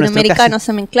 Latinoamericano, El latinoamericano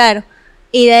también, claro.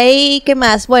 Y de ahí, ¿qué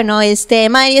más? Bueno,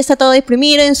 Mario está todo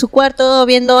deprimido en su cuarto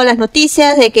viendo las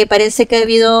noticias de que parece que ha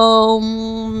habido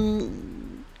un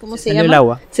 ¿Cómo se salió llama? el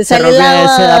agua. Se salió el rompió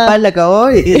agua. la pala,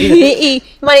 acabó y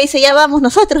Mario dice, ya vamos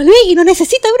nosotros, Luigi, no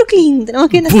necesita Brooklyn. Tenemos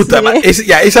que Puta,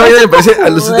 esa vaina me parece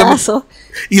alucinante. Jodazo.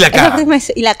 Y la Esa K.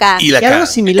 y la K. Y la Y algo K.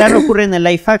 similar ocurre en el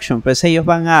live action, pues ellos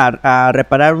van a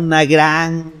reparar una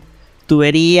gran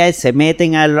tubería y se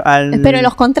meten al... Pero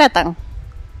los contratan.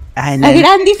 en Hay el-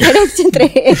 gran diferencia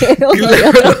entre uno y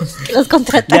otro, que los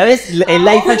contratan. Ya ves, el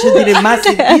live action tiene más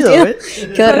sentido, ¿ves?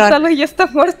 Qué horror. Gonzalo ya está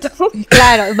muerto.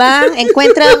 Claro,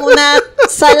 encuentran una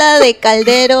sala de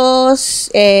calderos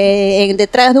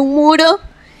detrás de un muro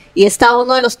y está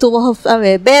uno de los tubos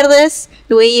verdes.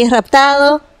 Luigi es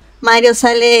raptado. Mario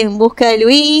sale en busca de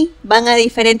Luigi. Van a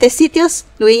diferentes sitios.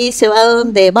 Luigi se va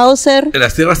donde Bowser. En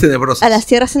las tierras tenebrosas. A las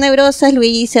tierras tenebrosas.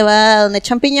 Luigi se va donde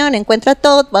Champiñón. Encuentra a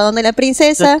Todd. Va donde la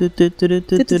princesa.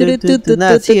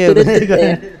 No, sigue,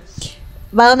 pues.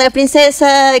 Va donde la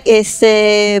princesa,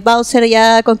 Bowser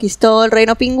ya conquistó el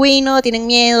reino pingüino, tienen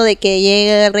miedo de que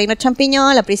llegue el reino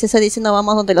champiñón, la princesa dice no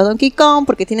vamos donde los Donkey Kong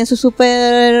porque tienen su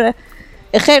super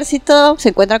ejército, se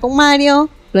encuentra con Mario,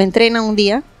 lo entrena un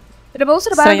día. Pero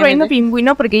Bowser va al reino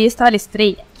pingüino porque ahí estaba la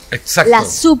estrella. Exacto. La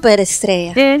super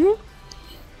estrella.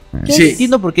 Sí,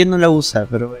 Entiendo por qué no la usa,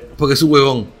 pero bueno. porque es un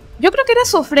huevón. Yo creo que era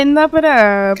su ofrenda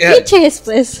para... Peaches,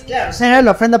 pues. Claro, o sea, era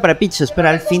la ofrenda para Peaches, pero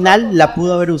al final la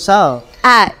pudo haber usado.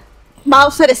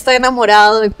 Bowser está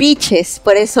enamorado de Peaches,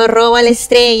 por eso roba la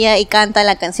estrella y canta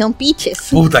la canción Peaches.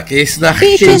 Puta, que es una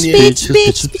Peaches, genia.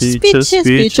 Peaches.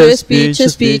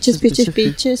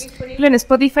 Disponible en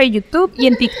Spotify, YouTube y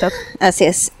en TikTok. Así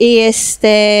es. Y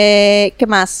 ¿qué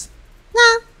más?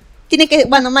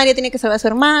 Mario tiene que salvar a su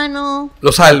hermano.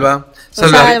 Lo salva.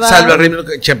 salva. Salva al reino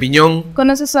champiñón.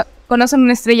 Conocen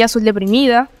una estrella azul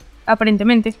deprimida,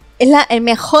 aparentemente. Es el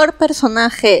mejor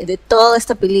personaje de toda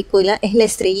esta película es la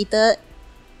estrellita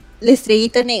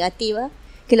negativa,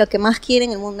 que lo que más quiere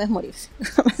en el mundo es morirse.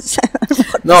 O sea, el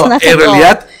mejor No, personaje en de todo.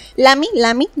 realidad. Lemmy,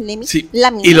 Sí.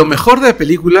 Lemmy, Y ¿no? lo mejor de la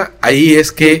película ahí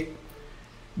es que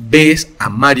ves a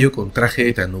Mario con traje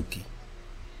de Tanuki.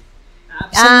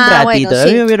 Un ratito, bueno, a mí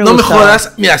sí. me hubiera No me gustado.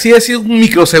 jodas, mira, así ha sido un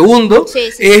microsegundo. Sí.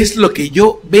 Es lo que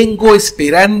yo vengo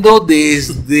esperando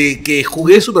desde que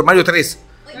jugué Super Mario 3.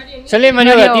 ¿Sale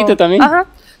Mario Gatito también? Ajá.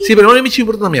 Sí, pero no me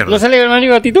importa una mierda. ¿No sale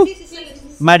Mario Gatito?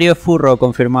 Mario Furro,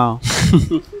 confirmado.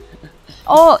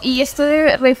 Oh, y esto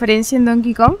de referencia en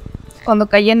Donkey Kong, cuando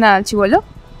caen al chibolo.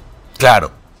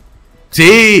 Claro.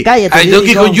 Sí, Cállate, hay Donkey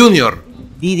Diddy Kong Kong. Junior.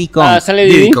 Diddy Kong. ¿sale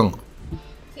Diddy Diddy? Kong.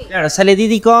 Claro, sale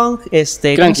Diddy Kong, ¿cómo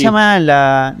se Cranky.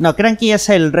 llama? No, Cranky es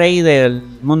el rey del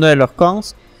mundo de los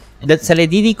Kongs. Sale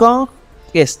Diddy Kong,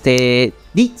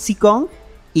 Dixie Kong,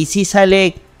 y sí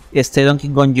sale Donkey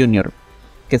Kong Jr.,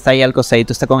 que está ahí al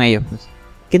costadito, está con ellos, pues.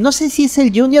 Que no sé si es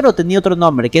el Junior o tenía otro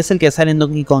nombre, que es el que sale en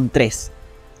Donkey Kong 3.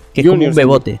 Que es como Junior, un sí.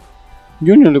 bebote.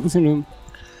 Junior le puse el nombre.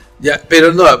 Ya,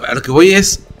 pero no, a lo que voy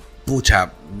es,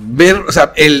 pucha, ver, o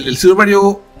sea, el Super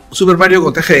Mario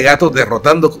con traje de gato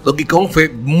derrotando Donkey Kong fue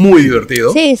muy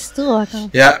divertido. Sí, estuvo acá.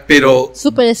 Ya, pero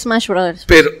Super Smash Brothers.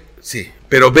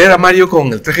 pero ver a Mario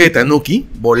con el traje de Tanuki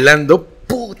volando,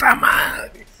 puta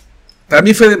madre. Para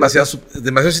mí fue demasiado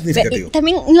significativo.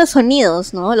 También los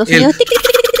sonidos, ¿no? Los sonidos. Tic, tic,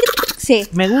 tic, tic, tic. Sí.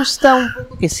 Me gusta un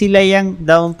poco que sí le hayan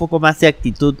dado un poco más de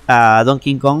actitud a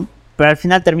Donkey Kong, pero al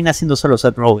final termina siendo solo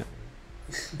Seth Rogen.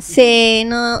 Sí,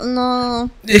 no.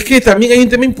 Es que también hay un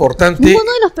tema importante,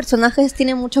 Ninguno de los personajes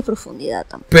tiene mucha profundidad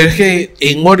tampoco. pero es que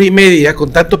en hora y media,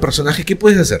 con tantos personajes, ¿qué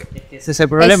puedes hacer? Ese es el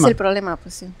problema. Ese es el problema,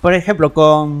 pues sí. Por ejemplo,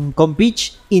 con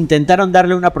Peach intentaron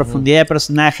darle una profundidad de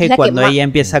personaje Es la que cuando más- ella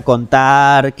empieza a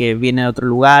contar que viene de otro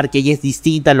lugar, que ella es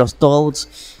distinta a los Toads,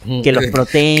 que los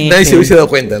protege. Nadie se hubiese dado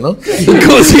cuenta, ¿no?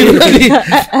 Como si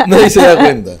nadie se da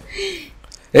cuenta.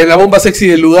 Es la bomba sexy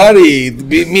del lugar y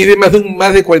mide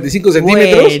más de 45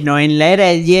 centímetros. Bueno, en la era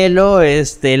del hielo,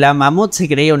 la mamut se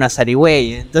creía una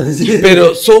zarigüeya, entonces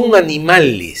Pero son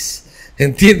animales,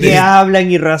 ¿entiendes? que hablan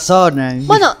y razonan.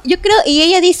 Bueno, yo creo, y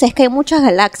ella dice, es que hay muchas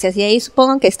galaxias, y ahí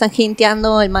supongo que están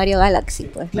hinteando el Mario Galaxy,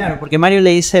 pues. Claro, porque Mario le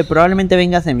dice, probablemente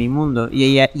vengas de mi mundo, y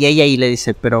ella ahí le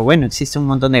dice, pero bueno, existe un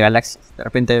montón de galaxias, de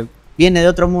repente viene de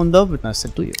otro mundo, pero no es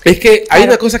el tuyo. Es que hay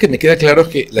una cosa que me queda claro, es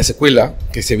que la secuela,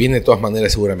 que se viene de todas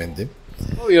maneras seguramente.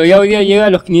 Obvio, ya hoy día llega a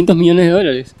los $500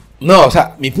 millones. No, o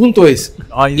sea, mi punto es,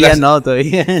 Hoy día Las- no,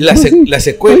 todavía. la Hoy día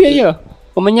secuela... llega.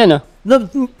 O mañana. No,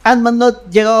 Ant-Man no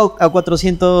llegó a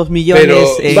 400 millones Pero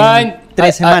en Va en-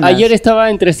 3 semanas. Ayer estaba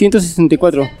en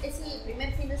 364. Es el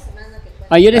primer fin de semana que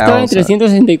Ayer estaba en vamos a-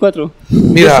 364. Yo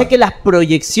Mira, sé que las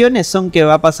proyecciones son que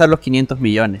va a pasar los 500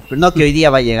 millones, pero no que hoy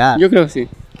día va a llegar. Yo creo que sí.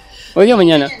 Hoy día o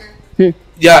mañana. Sí.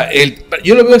 ya,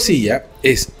 yo lo veo así, ya,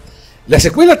 es... La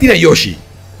secuela tira a Yoshi,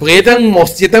 porque ya te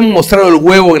han mostrado el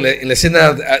huevo en la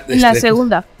escena... En la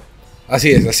segunda. Así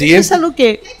es, así Es algo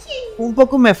que un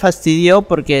poco me fastidió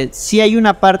porque sí hay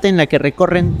una parte en la que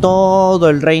recorren todo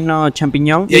el reino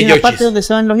champiñón Y hay una Yoshis. parte donde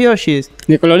se van los Yoshis.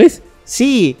 ¿De colores?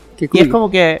 Sí, Qué y cool. es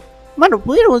como que, bueno,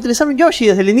 pudieron utilizar un Yoshi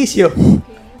desde el inicio.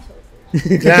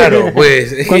 Claro,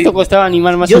 pues. es ¿Cuánto que- costaba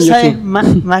animar más Yo un Yoshi? sabes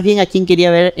más bien a quién quería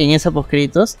ver en esa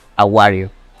postcréditos, a Wario.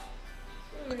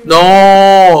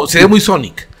 No, sería muy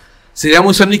Sonic. Sería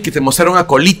muy Sonic que te mostraron a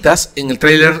Colitas en el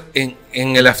trailer, en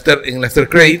el after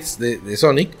credits de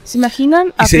Sonic. ¿Se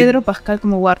imaginan a Y se- Pedro Pascal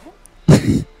como Wario?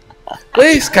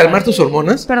 ¿Puedes calmar tus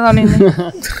hormonas? Perdónenme.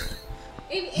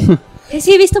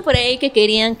 Sí, he visto por ahí que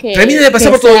querían que. Termina de pasar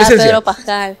que por tu sea adolescencia. Pedro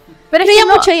Pascal. Pero Pero es que ya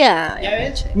no- mucho ya.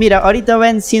 Mira, ahorita va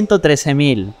en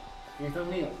 113,000.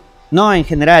 No, en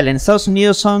general, en Estados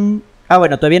Unidos son... Ah,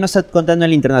 bueno, todavía no está contando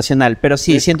el internacional, pero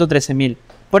sí, 113,000.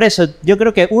 Por eso, yo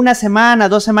creo que una semana,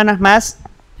 2 semanas más,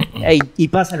 y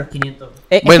pasa los 500.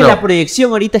 Es Bueno. que la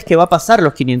proyección ahorita es que va a pasar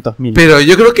los 500,000. Pero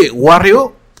yo creo que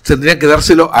Wario tendría que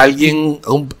dárselo a alguien,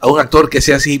 a un actor que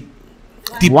sea así,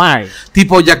 Guay.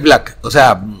 tipo Jack Black. O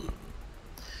sea,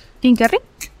 ¿Jim Carrey?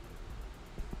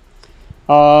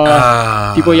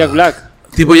 Tipo Jack Black.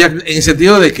 tipo Jack, en el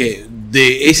sentido de que,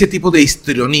 de ese tipo de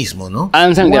histrionismo, ¿no?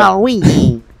 Adam Sandler.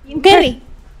 Jim Carrey.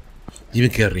 Jimmy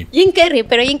Carrey. Jim Carrey,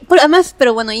 además,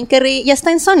 pero bueno, Jim Carrey ya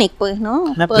está en Sonic, pues,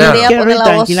 ¿no? No, Podría Carrey poner la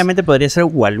voz. tranquilamente podría ser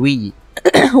Waluigi.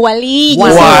 Waluigi.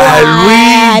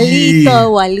 Waluigi.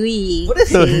 Waluigi. Por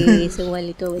eso. Sí, ese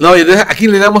Walito. No, y entonces, ¿a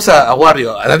quién le damos a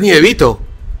Wario? A Danny DeVito.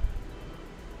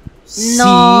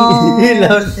 No. Sí, la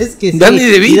verdad es que sí. Danny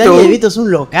DeVito. Y Danny DeVito es un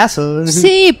locazo.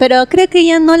 Sí, pero creo que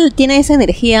ya no tiene esa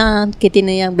energía que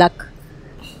tiene Jack Black.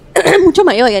 Mucho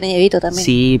mayor Danny DeVito también.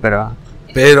 Sí, pero...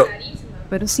 Pero,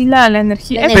 Pero sí la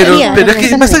energía. La pero, energía, pero es que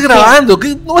esa va a estar energía. grabando, que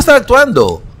no va a estar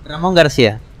actuando. Ramón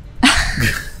García.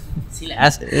 Sí la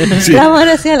hace. Sí. La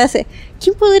mano sí la sé.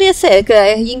 ¿Quién podría ser?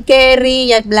 Que Jim Carrey,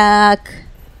 Jack Black.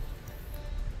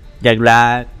 Jack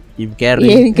Black, Jim Carrey.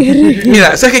 Jim Carrey.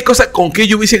 Mira, ¿sabes qué cosa? ¿Con qué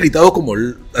yo hubiese gritado como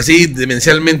así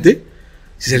demencialmente?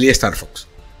 Si salía Star Fox.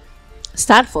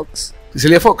 Star Fox. Si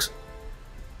salía Fox.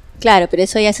 Claro, pero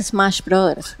eso ya es Smash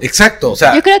Brothers. Exacto, o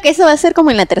sea. Yo creo que eso va a ser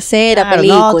como en la tercera Claro,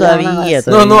 película. no, todavía, una cosa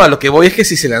así. No, a lo que voy es que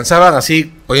si se lanzaban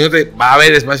así, poniéndote, va a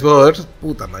haber Smash Brothers,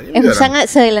 puta madre.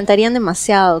 Se adelantarían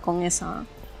demasiado con eso.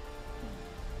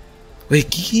 Oye,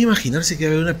 ¿quién quiere imaginarse que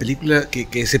va a haber una película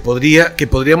que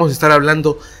podríamos estar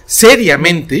hablando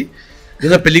seriamente de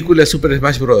una película de Super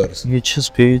Smash Brothers?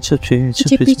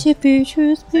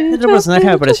 Otro personaje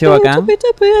me pareció bacán.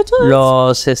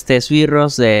 Los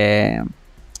esbirros de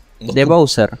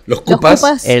Bowser. Los Koopas.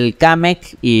 Koopas. El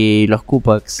Kamek y los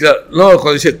Koopas. Claro, no,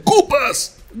 cuando dice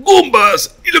Koopas,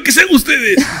 Goombas y lo que sean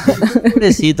ustedes.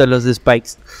 Pobrecitos los de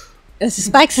Spikes. Los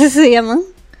Spikes se llaman.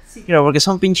 Sí, creo, porque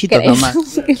son pinchitos Creo. nomás.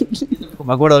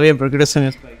 Me acuerdo bien, pero creo que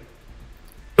son Spikes.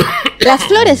 Las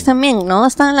flores también, ¿no?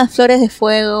 Estaban las flores de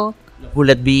fuego. Los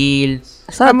Bullet Bills.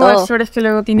 Estaba Como las todo. flores que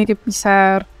luego tiene que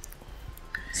pisar.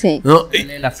 Sí. No,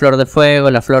 La flor de fuego,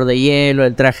 la flor de hielo,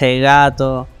 el traje de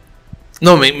gato.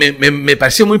 no me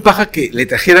pareció muy paja que le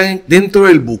trajeran dentro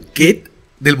del buqué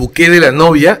de la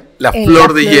novia la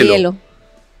flor de hielo.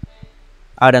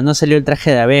 Ahora, no salió el traje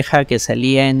de abeja que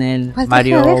salía en el ¿Cuál traje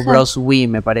Mario de abeja? Bros. Wii,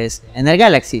 me parece. En el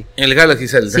Galaxy. En el Galaxy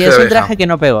sale el Sí, traje es de un abeja. traje que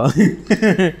no pegó.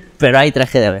 Pero hay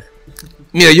traje de abeja.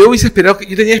 Mira, yo hubiese esperado,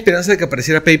 yo tenía esperanza de que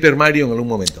apareciera Paper Mario en algún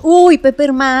momento. Uy,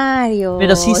 Paper Mario.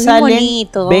 Pero sí bien salen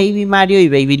bonito. Baby Mario y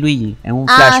Baby Luigi en un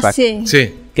Ah, flashback. sí.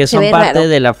 Sí. Que Se son ve parte raro.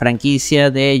 de la franquicia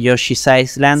de Yoshi's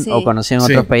Island, Sí. o conocido en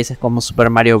Sí. otros países como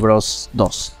Super Mario Bros.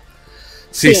 2.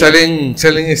 Sí, Sí. salen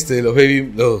los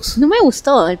baby, los... No me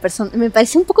gustó el personaje. Me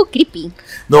pareció un poco creepy.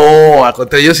 No, al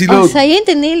contrario, yo sí lo... O sea, yo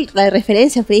entendí la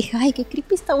referencia, pero dije, ay, qué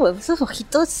creepy está, huevo. Esos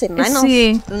ojitos enanos.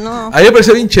 Sí. No. A mí me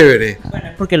pareció bien chévere.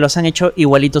 Porque los han hecho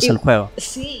igualitos al juego.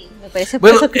 Sí, me parece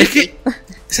Bueno, por eso es creepy.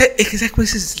 que ¿sabes cuál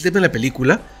es el tema de la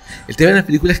película? El tema de la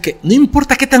película es que no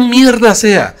importa qué tan mierda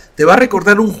sea, te va a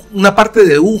recordar una parte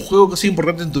de un juego que ha sido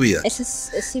importante en tu vida. Ese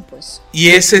es, sí, pues. Y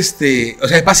es o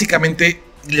sea, es básicamente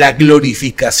la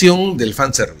glorificación del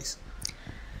fanservice.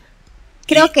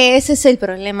 Creo que ese es el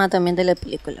problema también de la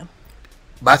película.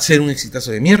 Va a ser un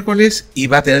exitazo de miércoles y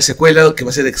va a tener secuela que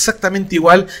va a ser exactamente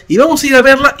igual. Y vamos a ir a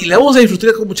verla y la vamos a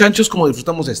disfrutar con muchachos como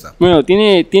disfrutamos esta. Bueno,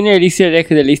 tiene el easter egg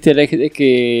del easter egg de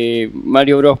que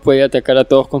Mario Bros puede atacar a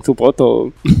todos con su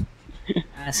poto.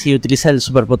 Ah, sí, utiliza el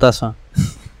superpotazo.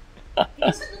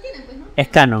 Es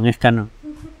canon, es canon.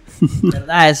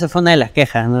 ¿Verdad? Esa fue una de las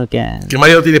quejas, ¿no? Que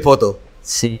Mario no tiene foto.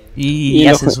 sí. Y en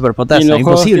hace los superpotazo. y en los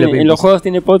juegos Imposible. tiene- en los juegos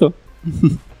tiene poto.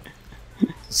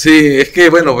 Sí, es que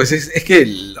bueno, pues es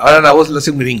que ahora la voz lo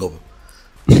hace un gringo.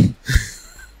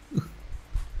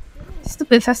 tú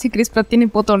pensás si Chris Pratt tiene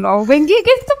poto o no? Ven, ¿qué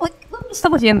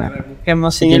estamos yendo?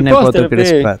 Busquemos si En el tiene foto de póster,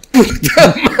 Chris pe. Pratt.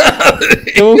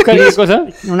 ¿Te buscas qué cosa?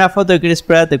 Una foto de Chris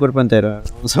Pratt de cuerpo entero.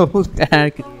 Vamos a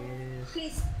buscar Chris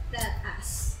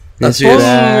Así Pon,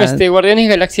 Pratt. Guardianes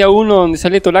Galaxia 1, donde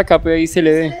sale Tolaca, pero ahí se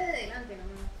le ve.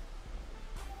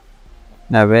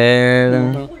 A ver.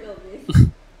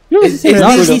 Creo que sí, se ve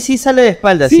No, el culo. sí sale de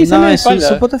espalda. Sí, Sí, sale no, de su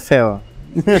espalda. foto es feo.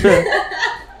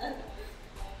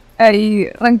 Ahí,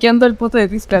 rankeando el poto de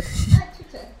Chris Pratt.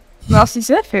 No, sí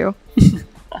se ve feo.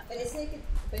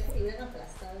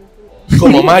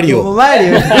 Como Mario. Como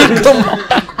Mario.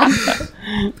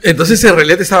 Entonces en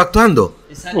realidad estaba actuando.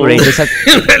 Por ahí, exacto.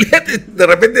 En realidad, de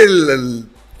repente,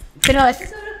 Pero ¿es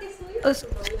eso lo que soy?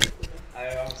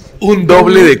 un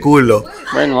doble de culo.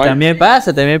 Bueno, hay También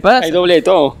pasa. doble de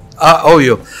todo. Ah,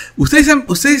 obvio. Ustedes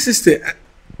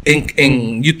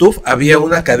en YouTube había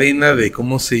una cadena de,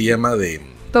 ¿cómo se llama? De...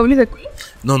 ¿Doble de culo?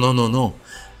 No.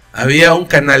 Había un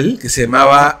canal que se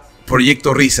llamaba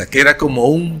Proyecto Risa, que era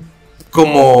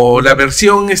como la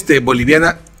versión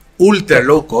boliviana ultra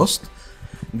low cost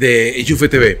de Enchufe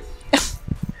TV.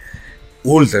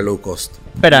 Ultra low cost.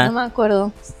 Espera. No me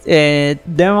acuerdo.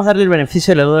 Debemos darle el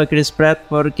beneficio de la duda a Chris Pratt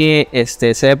porque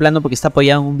se ve plano porque está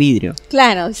apoyado en un vidrio.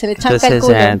 Claro, se le chanca el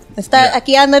Entonces, culo.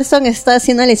 Aquí Anderson está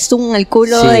haciéndole zoom al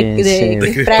culo Sí, de sí.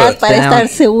 Chris Pratt para Tenemos- estar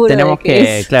seguro Tenemos de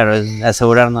que, es. claro,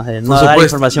 asegurarnos de no Por dar supuesto,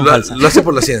 información falsa. lo hace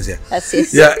por la ciencia. Así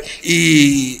es. Ya,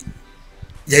 y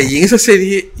en esa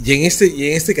serie y en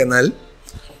este canal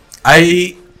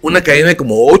hay una cadena de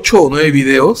como 8 o 9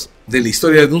 videos de la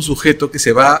historia de un sujeto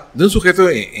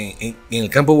en el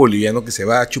campo boliviano que se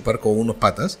va a chupar con unos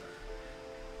patas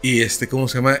y ¿cómo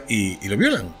se llama? Y lo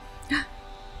violan.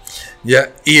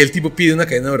 Ya, y el tipo pide una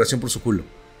cadena de oración por su culo.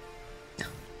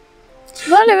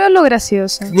 No le veo lo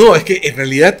gracioso. No, es que en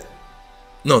realidad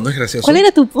no es gracioso. ¿Cuál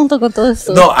era tu punto con todo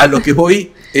esto? No, a lo que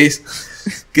voy es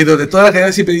que donde toda la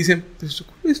cadena siempre dicen, "Pero su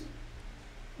culo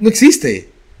no existe".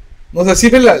 O sea,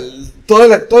 siempre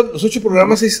los 8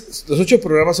 programas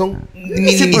son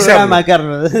Ese programa, minimizables.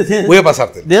 Carlos. Voy a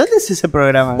pasarte. ¿De dónde es ese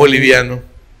programa? Boliviano.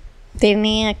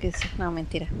 Tenía que ser. No,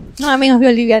 mentira. No, amigos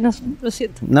bolivianos, lo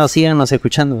siento. No, síganos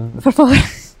escuchando. Por favor.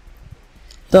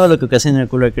 Todo lo que ocasiona el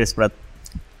culo de Chris Pratt.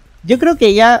 Yo creo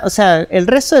que ya, o sea, el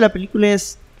resto de la película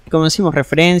es, como decimos,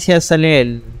 referencias, sale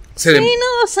el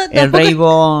No, o sea, el tampoco-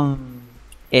 Rainbow,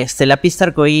 la pista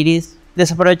arcoiris,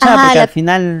 desaprovechada Ah, porque la- al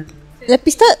final La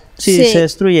pista Sí, se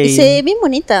destruye y y- se ve bien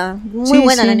bonita. Muy Sí,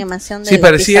 buena sí. la animación de Sí, la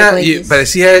parecía pista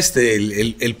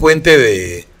arcoíris. el puente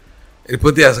de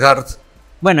Asgard.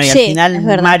 bueno, y al Sí, es final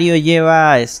verdad. Mario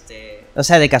lleva o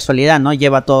sea, de casualidad, ¿no?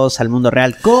 Lleva a todos al mundo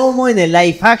real, como en el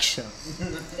live action.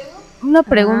 Una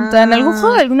pregunta, ¿en algún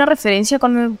juego hay alguna referencia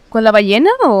con la ballena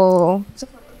o...?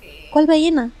 ¿Cuál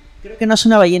ballena? Creo que no es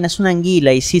una ballena, es una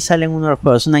anguila y sí sale en uno de los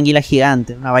juegos, una anguila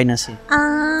gigante, una vaina así.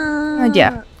 Ah,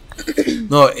 Ya.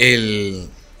 No,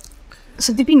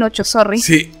 Sentí Pinocho, sorry.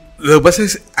 Sí, lo que pasa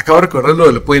es, acabo de recordar lo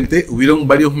del puente, hubieron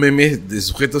varios memes de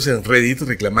sujetos en Reddit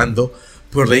reclamando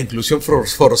por la inclusión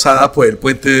forzada por el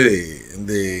puente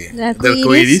de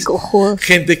arcoiris. Cojudo.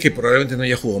 Gente que probablemente no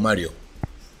haya jugado Mario.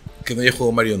 Que no haya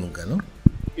jugado Mario nunca, ¿no?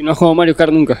 Y no ha jugado Mario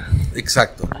Kart nunca.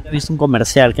 Exacto. Nunca he visto un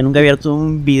comercial, que nunca he abierto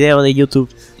un video de YouTube.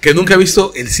 Que nunca ha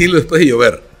visto el cielo después de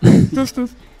llover.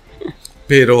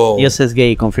 Pero... Dios es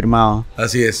gay, confirmado.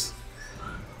 Así es.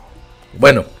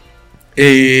 Bueno.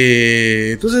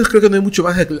 Entonces creo que no hay mucho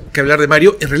más que hablar de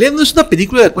Mario. En realidad no es una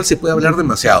película de la cual se puede hablar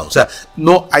demasiado. O sea,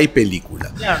 no hay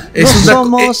película. Es No una-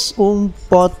 somos un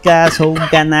podcast o un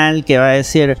canal que va a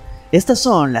decir, estas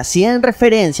son las 100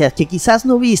 referencias que quizás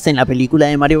no viste en la película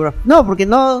de Mario Bros. No, porque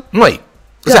no... no hay.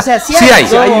 O sea, sí sí hay.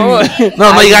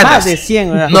 No hay ganas. Más de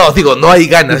 100, ¿verdad? No, digo, no hay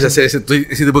ganas de hacer ese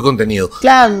tipo de contenido.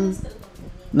 Claro,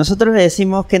 nosotros le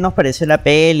decimos qué nos pareció la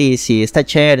peli, si está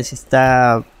chévere, si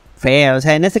está fea. O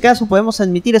sea, en este caso podemos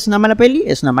admitir, es una mala peli,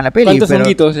 ¿Cuántos pero,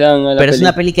 honguitos se dan a la pero es peli?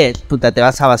 una peli que, puta, te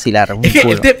vas a vacilar. Un Es que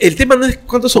culo. el tema no es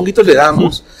cuántos honguitos le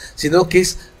damos, sino que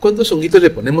es cuántos honguitos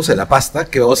le ponemos a la pasta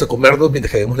que vamos a comernos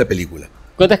mientras que vemos la película.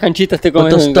 ¿Cuántas canchitas te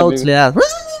comes? ¿Cuántos en la toads le película? das?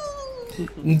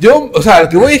 Yo, o sea, lo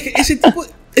que voy es que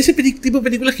ese tipo de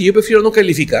películas que yo prefiero no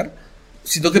calificar,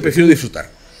 sino que prefiero disfrutar.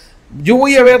 Yo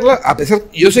voy a verla, a pesar,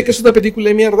 yo sé que es una película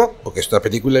de mierda, porque es una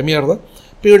película de mierda,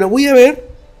 pero la voy a ver,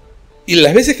 y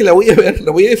las veces que la voy a ver,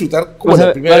 la voy a disfrutar como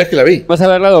la primera vez que la vi. Vas a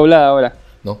verla doblada ahora.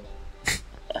 No.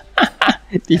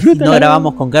 No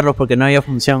grabamos con Carlos porque no había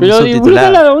función Pero disfruta la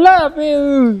subtitulada. doblada,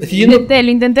 pe. Es que yo no- Lo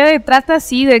intenté, trata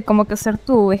así de como que hacer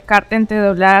tu descarte entre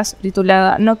doblada,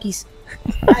 subtitulada. No quise.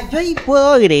 Yo ahí puedo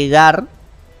agregar,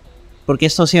 porque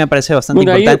esto sí me parece bastante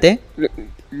Bueno, ahí- importante.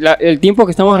 el tiempo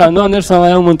que estamos grabando, Anderson va a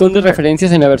dar un montón de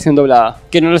referencias en la versión doblada,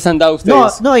 que no les han dado a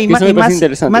ustedes. No, y, que eso me parece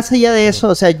interesante. más allá de eso,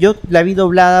 o sea, yo la vi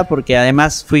doblada porque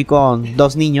además fui con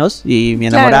 2 niños y mi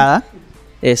enamorada.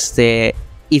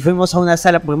 Y fuimos a una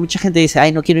sala, porque mucha gente dice,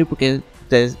 ay, no quiero ir porque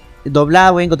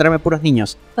doblada voy a encontrarme puros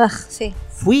niños. Sí.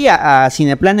 Fui a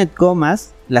Cineplanet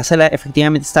Comas, la sala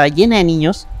efectivamente estaba llena de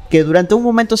niños, que durante un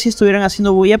momento sí estuvieron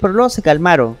haciendo bulla, pero luego se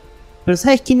calmaron. Pero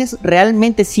 ¿sabes quiénes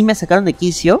realmente sí me sacaron de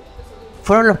quicio?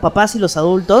 Fueron los papás y los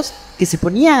adultos que se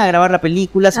ponían a grabar la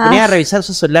película, se ponían a revisar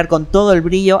su celular con todo el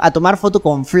brillo, a tomar foto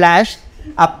con flash,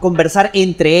 a conversar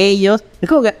entre ellos. Es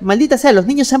como que, maldita sea, los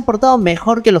niños se han portado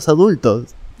mejor que los adultos.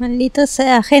 Maldita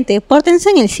sea, gente, pórtense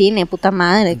en el cine, puta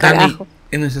madre, carajo.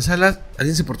 ¿En nuestra sala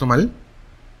alguien se portó mal?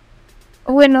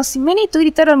 Bueno, Simena y tú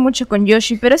gritaron mucho con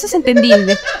Yoshi, pero eso es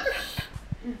entendible.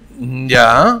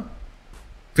 Ya,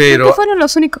 pero... Porque fueron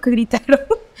los únicos que gritaron.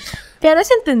 Pero es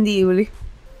entendible.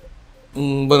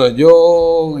 Bueno,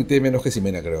 yo grité menos que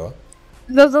Ximena, creo.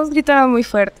 Los dos gritaban muy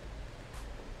fuerte.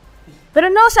 Pero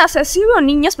no, o sea, sí hubo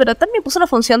niños, pero también puso la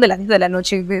función de las 10 de la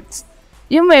noche.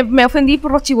 Yo me ofendí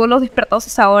por los chibolos despertados a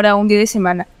esa hora, un día de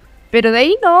semana. Pero de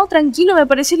ahí no, tranquilo, me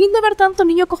pareció lindo ver tanto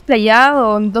niño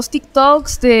cosplayado, 2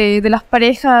 TikToks de las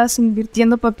parejas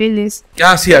invirtiendo papeles.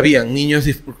 Ah, sí, habían niños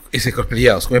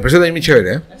cosplayados. Me pareció también muy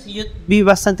chévere, ¿eh? Sí, yo vi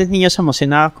bastantes niños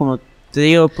emocionados, como te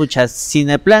digo, pucha, sin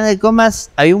el plan de comas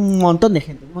hay un montón de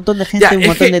gente, Ya, un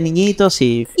montón de niñitos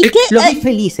y ¿Y qué? los vi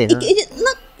felices, ¿no?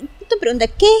 Te pregunta,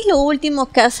 ¿qué es lo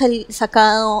último que ha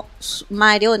sacado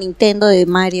Mario, Nintendo de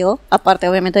Mario, aparte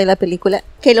obviamente de la película,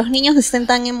 que los niños estén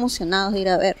tan emocionados de ir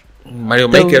a ver? Mario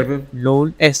Maker.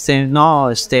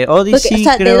 Odyssey, Porque, o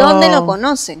sea, creo. ¿de dónde lo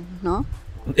conocen, no?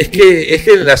 Es que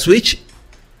la Switch,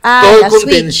 La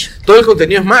Switch. todo el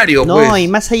contenido es Mario, No, pues. y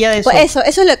más allá de eso. Pues eso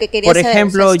es lo que quería Por saber.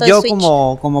 ejemplo, o sea, esto yo es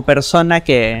Switch. como persona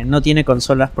que no tiene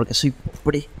consolas porque soy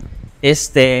pobre,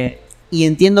 y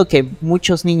entiendo que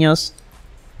muchos niños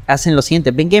hacen lo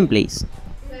siguiente, ven gameplays.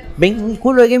 Ven un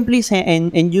culo de gameplays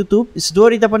en YouTube. Si tú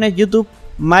ahorita pones YouTube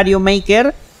Mario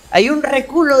Maker, hay un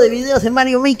reculo de videos de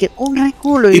Mario Maker, un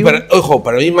reculo. Y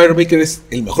para mí Mario Maker es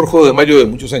el mejor juego de Mario de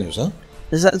muchos años, ¿ah?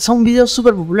 O sea, son videos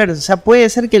súper populares. O sea, puede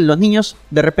ser que los niños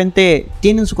de repente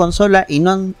tienen su consola y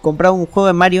no han comprado un juego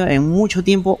de Mario en mucho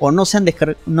tiempo, o no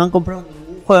han comprado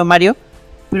ningún juego de Mario,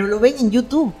 pero lo ven en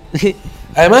YouTube.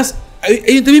 Además,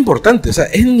 hay un tema importante, o sea,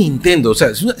 es Nintendo. O sea,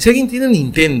 si alguien tiene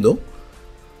Nintendo,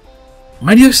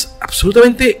 Mario es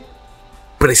absolutamente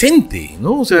presente,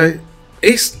 ¿no? O sea,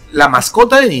 es la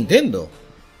mascota de Nintendo.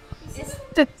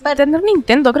 Tener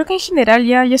Nintendo, creo que en general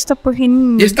ya está pues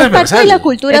bien. Ya está Es parte de la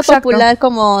cultura Exacto. popular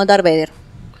como Darth Vader.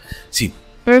 Sí.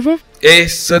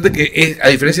 Es suerte que a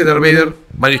diferencia de Darth Vader,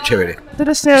 Mario es chévere.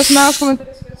 Más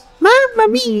comentarios. ¡Mamma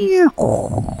mía!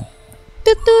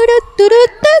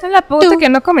 ¿Esta es la pauta que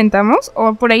no comentamos?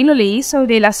 O por ahí lo leí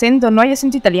sobre el acento, no hay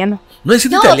acento italiano. No hay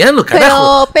acento italiano,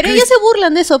 carajo. Pero ellos se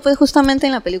burlan de eso, pues, justamente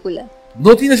en la película.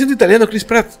 No tiene acento italiano Chris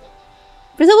Pratt.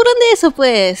 Pero se burlan de eso,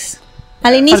 pues.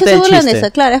 Al inicio Parte se del burlan de chiste.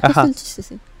 eso, claro, es parte Ajá. del chiste,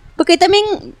 sí. Porque también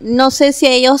no sé si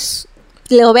ellos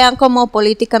lo vean como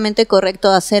políticamente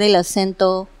correcto hacer el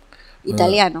acento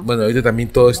italiano. Bueno, ahorita también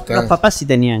todo está... Los papás sí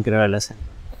tenían, creo, el acento.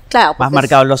 Claro, Más porque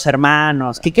marcados los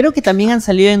hermanos, que creo que también han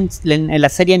salido en la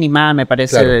serie animada, me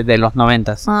parece, Claro. de los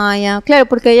 90s. ya, claro,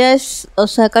 porque ella es, o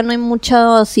sea, acá no hay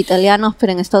muchos italianos,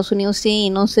 pero en Estados Unidos sí, y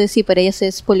no sé si para ellas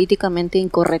es políticamente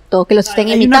incorrecto que los estén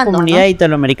Hay una imitando, comunidad ¿no?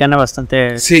 italoamericana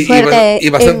bastante... Sí, Fuerte y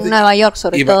bastante... en Nueva York,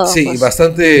 sobre todo. Sí, pues. y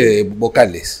bastante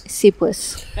vocales. Sí,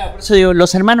 pues. Por eso digo,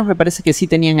 los hermanos me parece que sí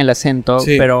tenían el acento,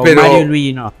 Sí, pero pero- Mario y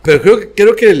Luigi no. Pero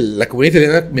creo que la comunidad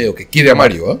italiana medio que quiere a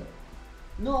Mario, ¿ah?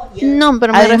 No,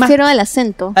 pero me Además- refiero al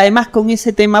acento. Además, con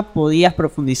ese tema podías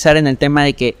profundizar en el tema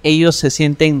de que ellos se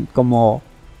sienten como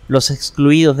los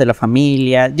excluidos de la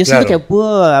familia. Yo siento Claro. que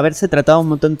pudo haberse tratado un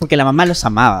montón porque la mamá los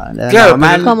amaba. La Claro,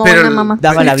 mamá Como una mamá.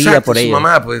 daba la vida exacto, por su ellos.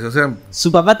 mamá, pues, o sea...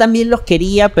 Su papá también los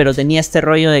quería, pero tenía este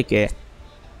rollo de que...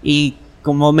 Y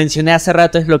como mencioné hace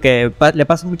rato, es lo que le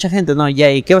pasa a mucha gente, ¿no?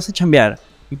 Ya, ¿y qué vas a chambear?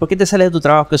 ¿Y por qué te sales de tu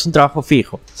trabajo, que es un trabajo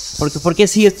fijo? ¿Por qué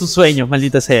sigues tus sueños,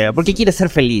 maldita sea? ¿Por qué quieres ser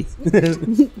feliz?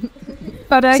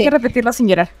 Para hay Sí. que repetirlo sin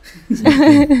llorar.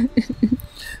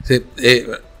 Sí,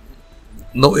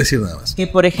 no voy a decir nada más. Que,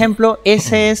 por ejemplo,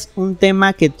 ese es un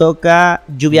tema que toca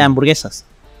Lluvia de Hamburguesas.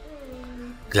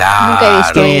 Claro.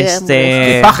 Nunca he visto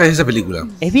 ¿Qué paja es esa película?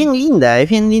 Es bien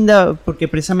linda porque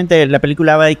precisamente la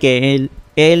película va de que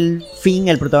Finn,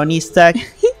 el protagonista,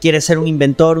 quiere ser un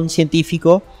inventor, un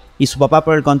científico, y su papá,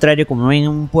 por el contrario, como vive en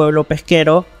un pueblo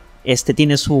pesquero,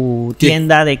 tiene su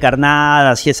tienda de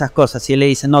carnadas y esas cosas, y él le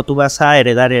dice, no, tú vas a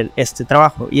heredar este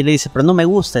trabajo, y él le dice, pero no me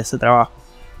gusta este trabajo.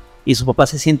 y su papá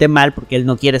se siente mal porque él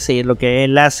no quiere seguir lo que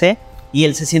él hace y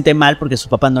él se siente mal porque su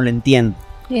papá no lo entiende.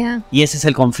 Y ese es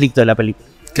el conflicto de la película.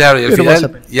 Claro, y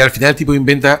al final el tipo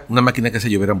inventa una máquina que hace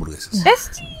llover hamburguesas.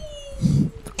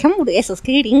 ¿Qué hamburguesas?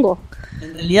 ¿Qué gringo?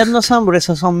 En realidad no son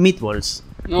hamburguesas, son meatballs.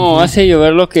 No, hace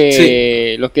llover lo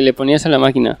que le ponías a la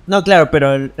máquina. No, claro,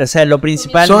 pero o sea, lo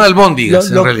principal... Son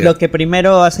albóndigas, en realidad. Lo que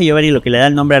primero hace llover y lo que le da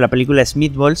el nombre a la película es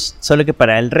meatballs, solo que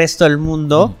para el resto del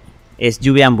mundo es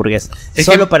lluvia de hamburguesas.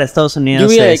 Solo para Estados Unidos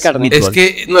lluvia de es carne. meatballs.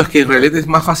 Es que en realidad es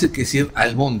más fácil que decir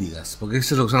albóndigas, porque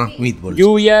eso es lo que son los meatballs.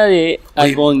 Lluvia de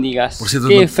albóndigas. Por cierto,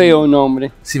 qué feo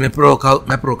nombre. Sí, me ha provocado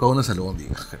unas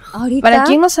albóndigas. ¿Ahorita? Para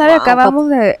quien no sabe, acabamos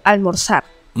de almorzar.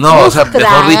 No, o sea,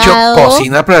 mejor dicho,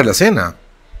 cocinar para la cena.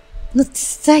 No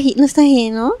está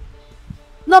ahí, ¿no?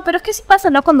 No, pero es que sí pasa,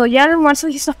 ¿no? Cuando ya al almuerzo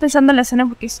y estás pensando en la cena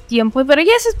porque es tiempo. Pero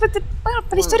ya es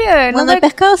para historia de... Bueno, el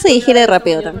pescado se digiere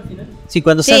rápido también. Sí,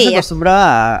 cuando estás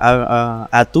acostumbrado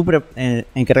a tú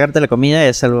encargarte la comida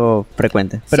es algo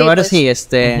frecuente. Pero ahora sí,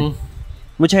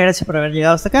 muchas gracias por haber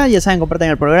llegado hasta acá. Ya saben, compartan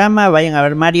el programa, vayan a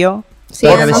ver Mario.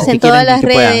 Síganos en todas las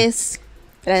redes.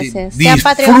 Gracias. Sí,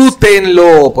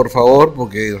 disfrútenlo, por favor,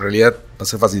 porque en realidad va a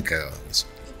ser fácil que hagan eso.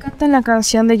 Cantan la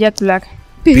canción de Jet Lag.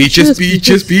 Piches.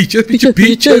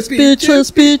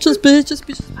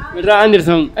 ¿Verdad,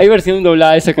 Anderson? ¿Hay versión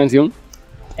doblada de esa canción?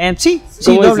 Sí,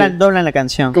 doblan la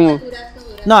canción. ¿Cómo?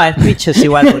 No, es Pitches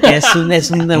igual, porque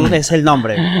es el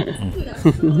nombre.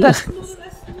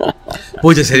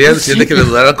 Pucha, sería el siguiente que le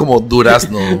dudaran como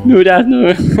Durazno.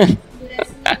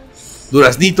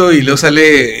 Duraznito y luego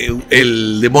sale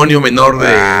el demonio menor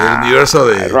del universo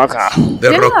de Rocco.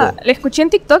 Le escuché en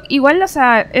TikTok, igual, o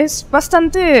sea, es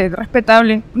bastante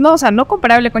respetable. No, o sea, no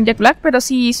comparable con Jack Black, pero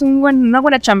sí hizo una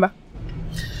buena chamba.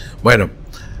 Bueno,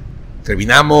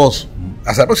 terminamos.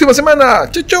 Hasta la próxima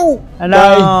semana. Chau, chau.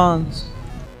 Adiós.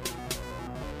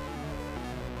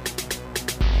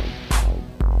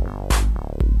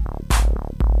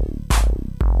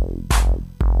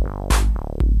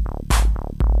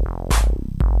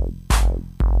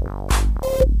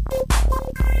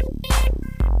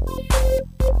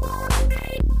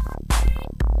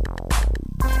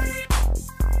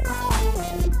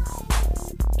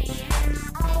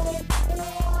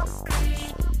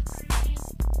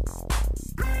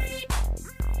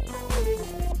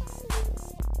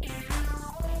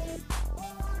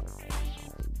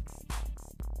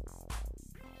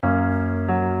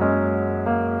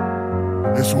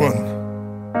 This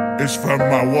one is from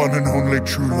my one and only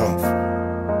true love,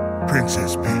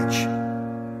 Princess Peach.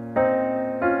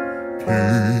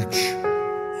 Peach,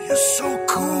 you're so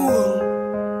cool.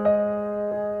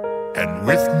 And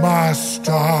with my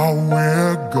star,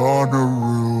 we're gonna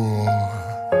rule.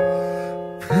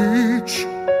 Peach,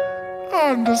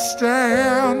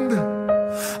 understand,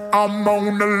 I'm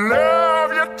gonna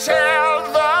love you till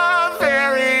the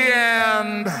very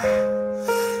end.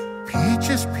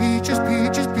 Peaches, peaches,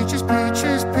 peaches, peaches,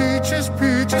 peaches, peaches,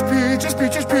 peaches, peaches,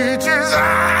 peaches, peaches.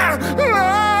 Ah,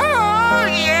 oh,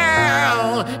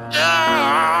 yeah,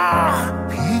 yeah.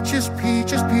 Peaches,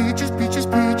 peaches, peaches, peaches,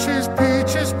 peaches,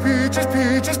 peaches, peaches,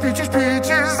 peaches, peaches,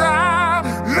 peaches. I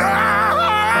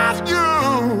love you.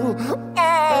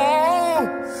 Oh,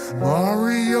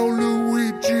 Mario,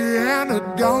 Luigi, and a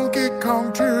Donkey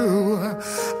Kong too.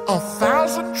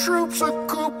 1,000 troops of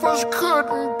Koopas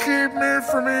couldn't keep me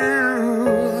from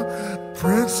you.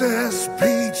 Princess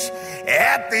Peach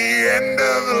at the end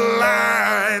of the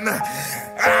line.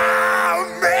 I'll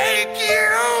make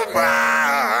you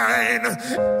mine.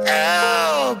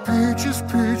 Oh, peaches,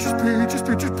 peaches, peaches,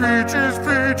 peaches, peaches,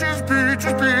 peaches,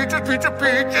 peaches, peaches, peaches,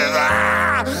 peaches.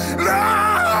 I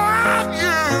love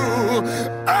you.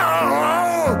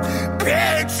 Oh,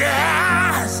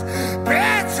 peaches,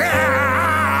 peaches.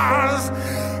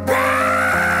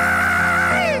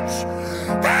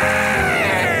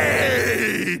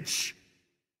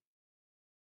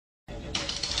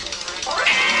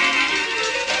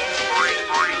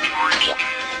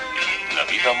 La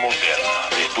vida moderna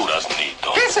de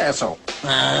Duraznito. ¿Qué es eso?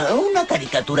 Una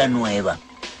caricatura nueva.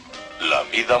 La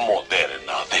vida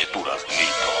moderna de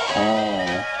Duraznito. Oh,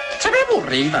 se ve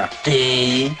aburrida.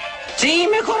 Sí. Sí,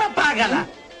 mejor apágala.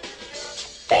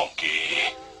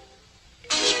 Spunky.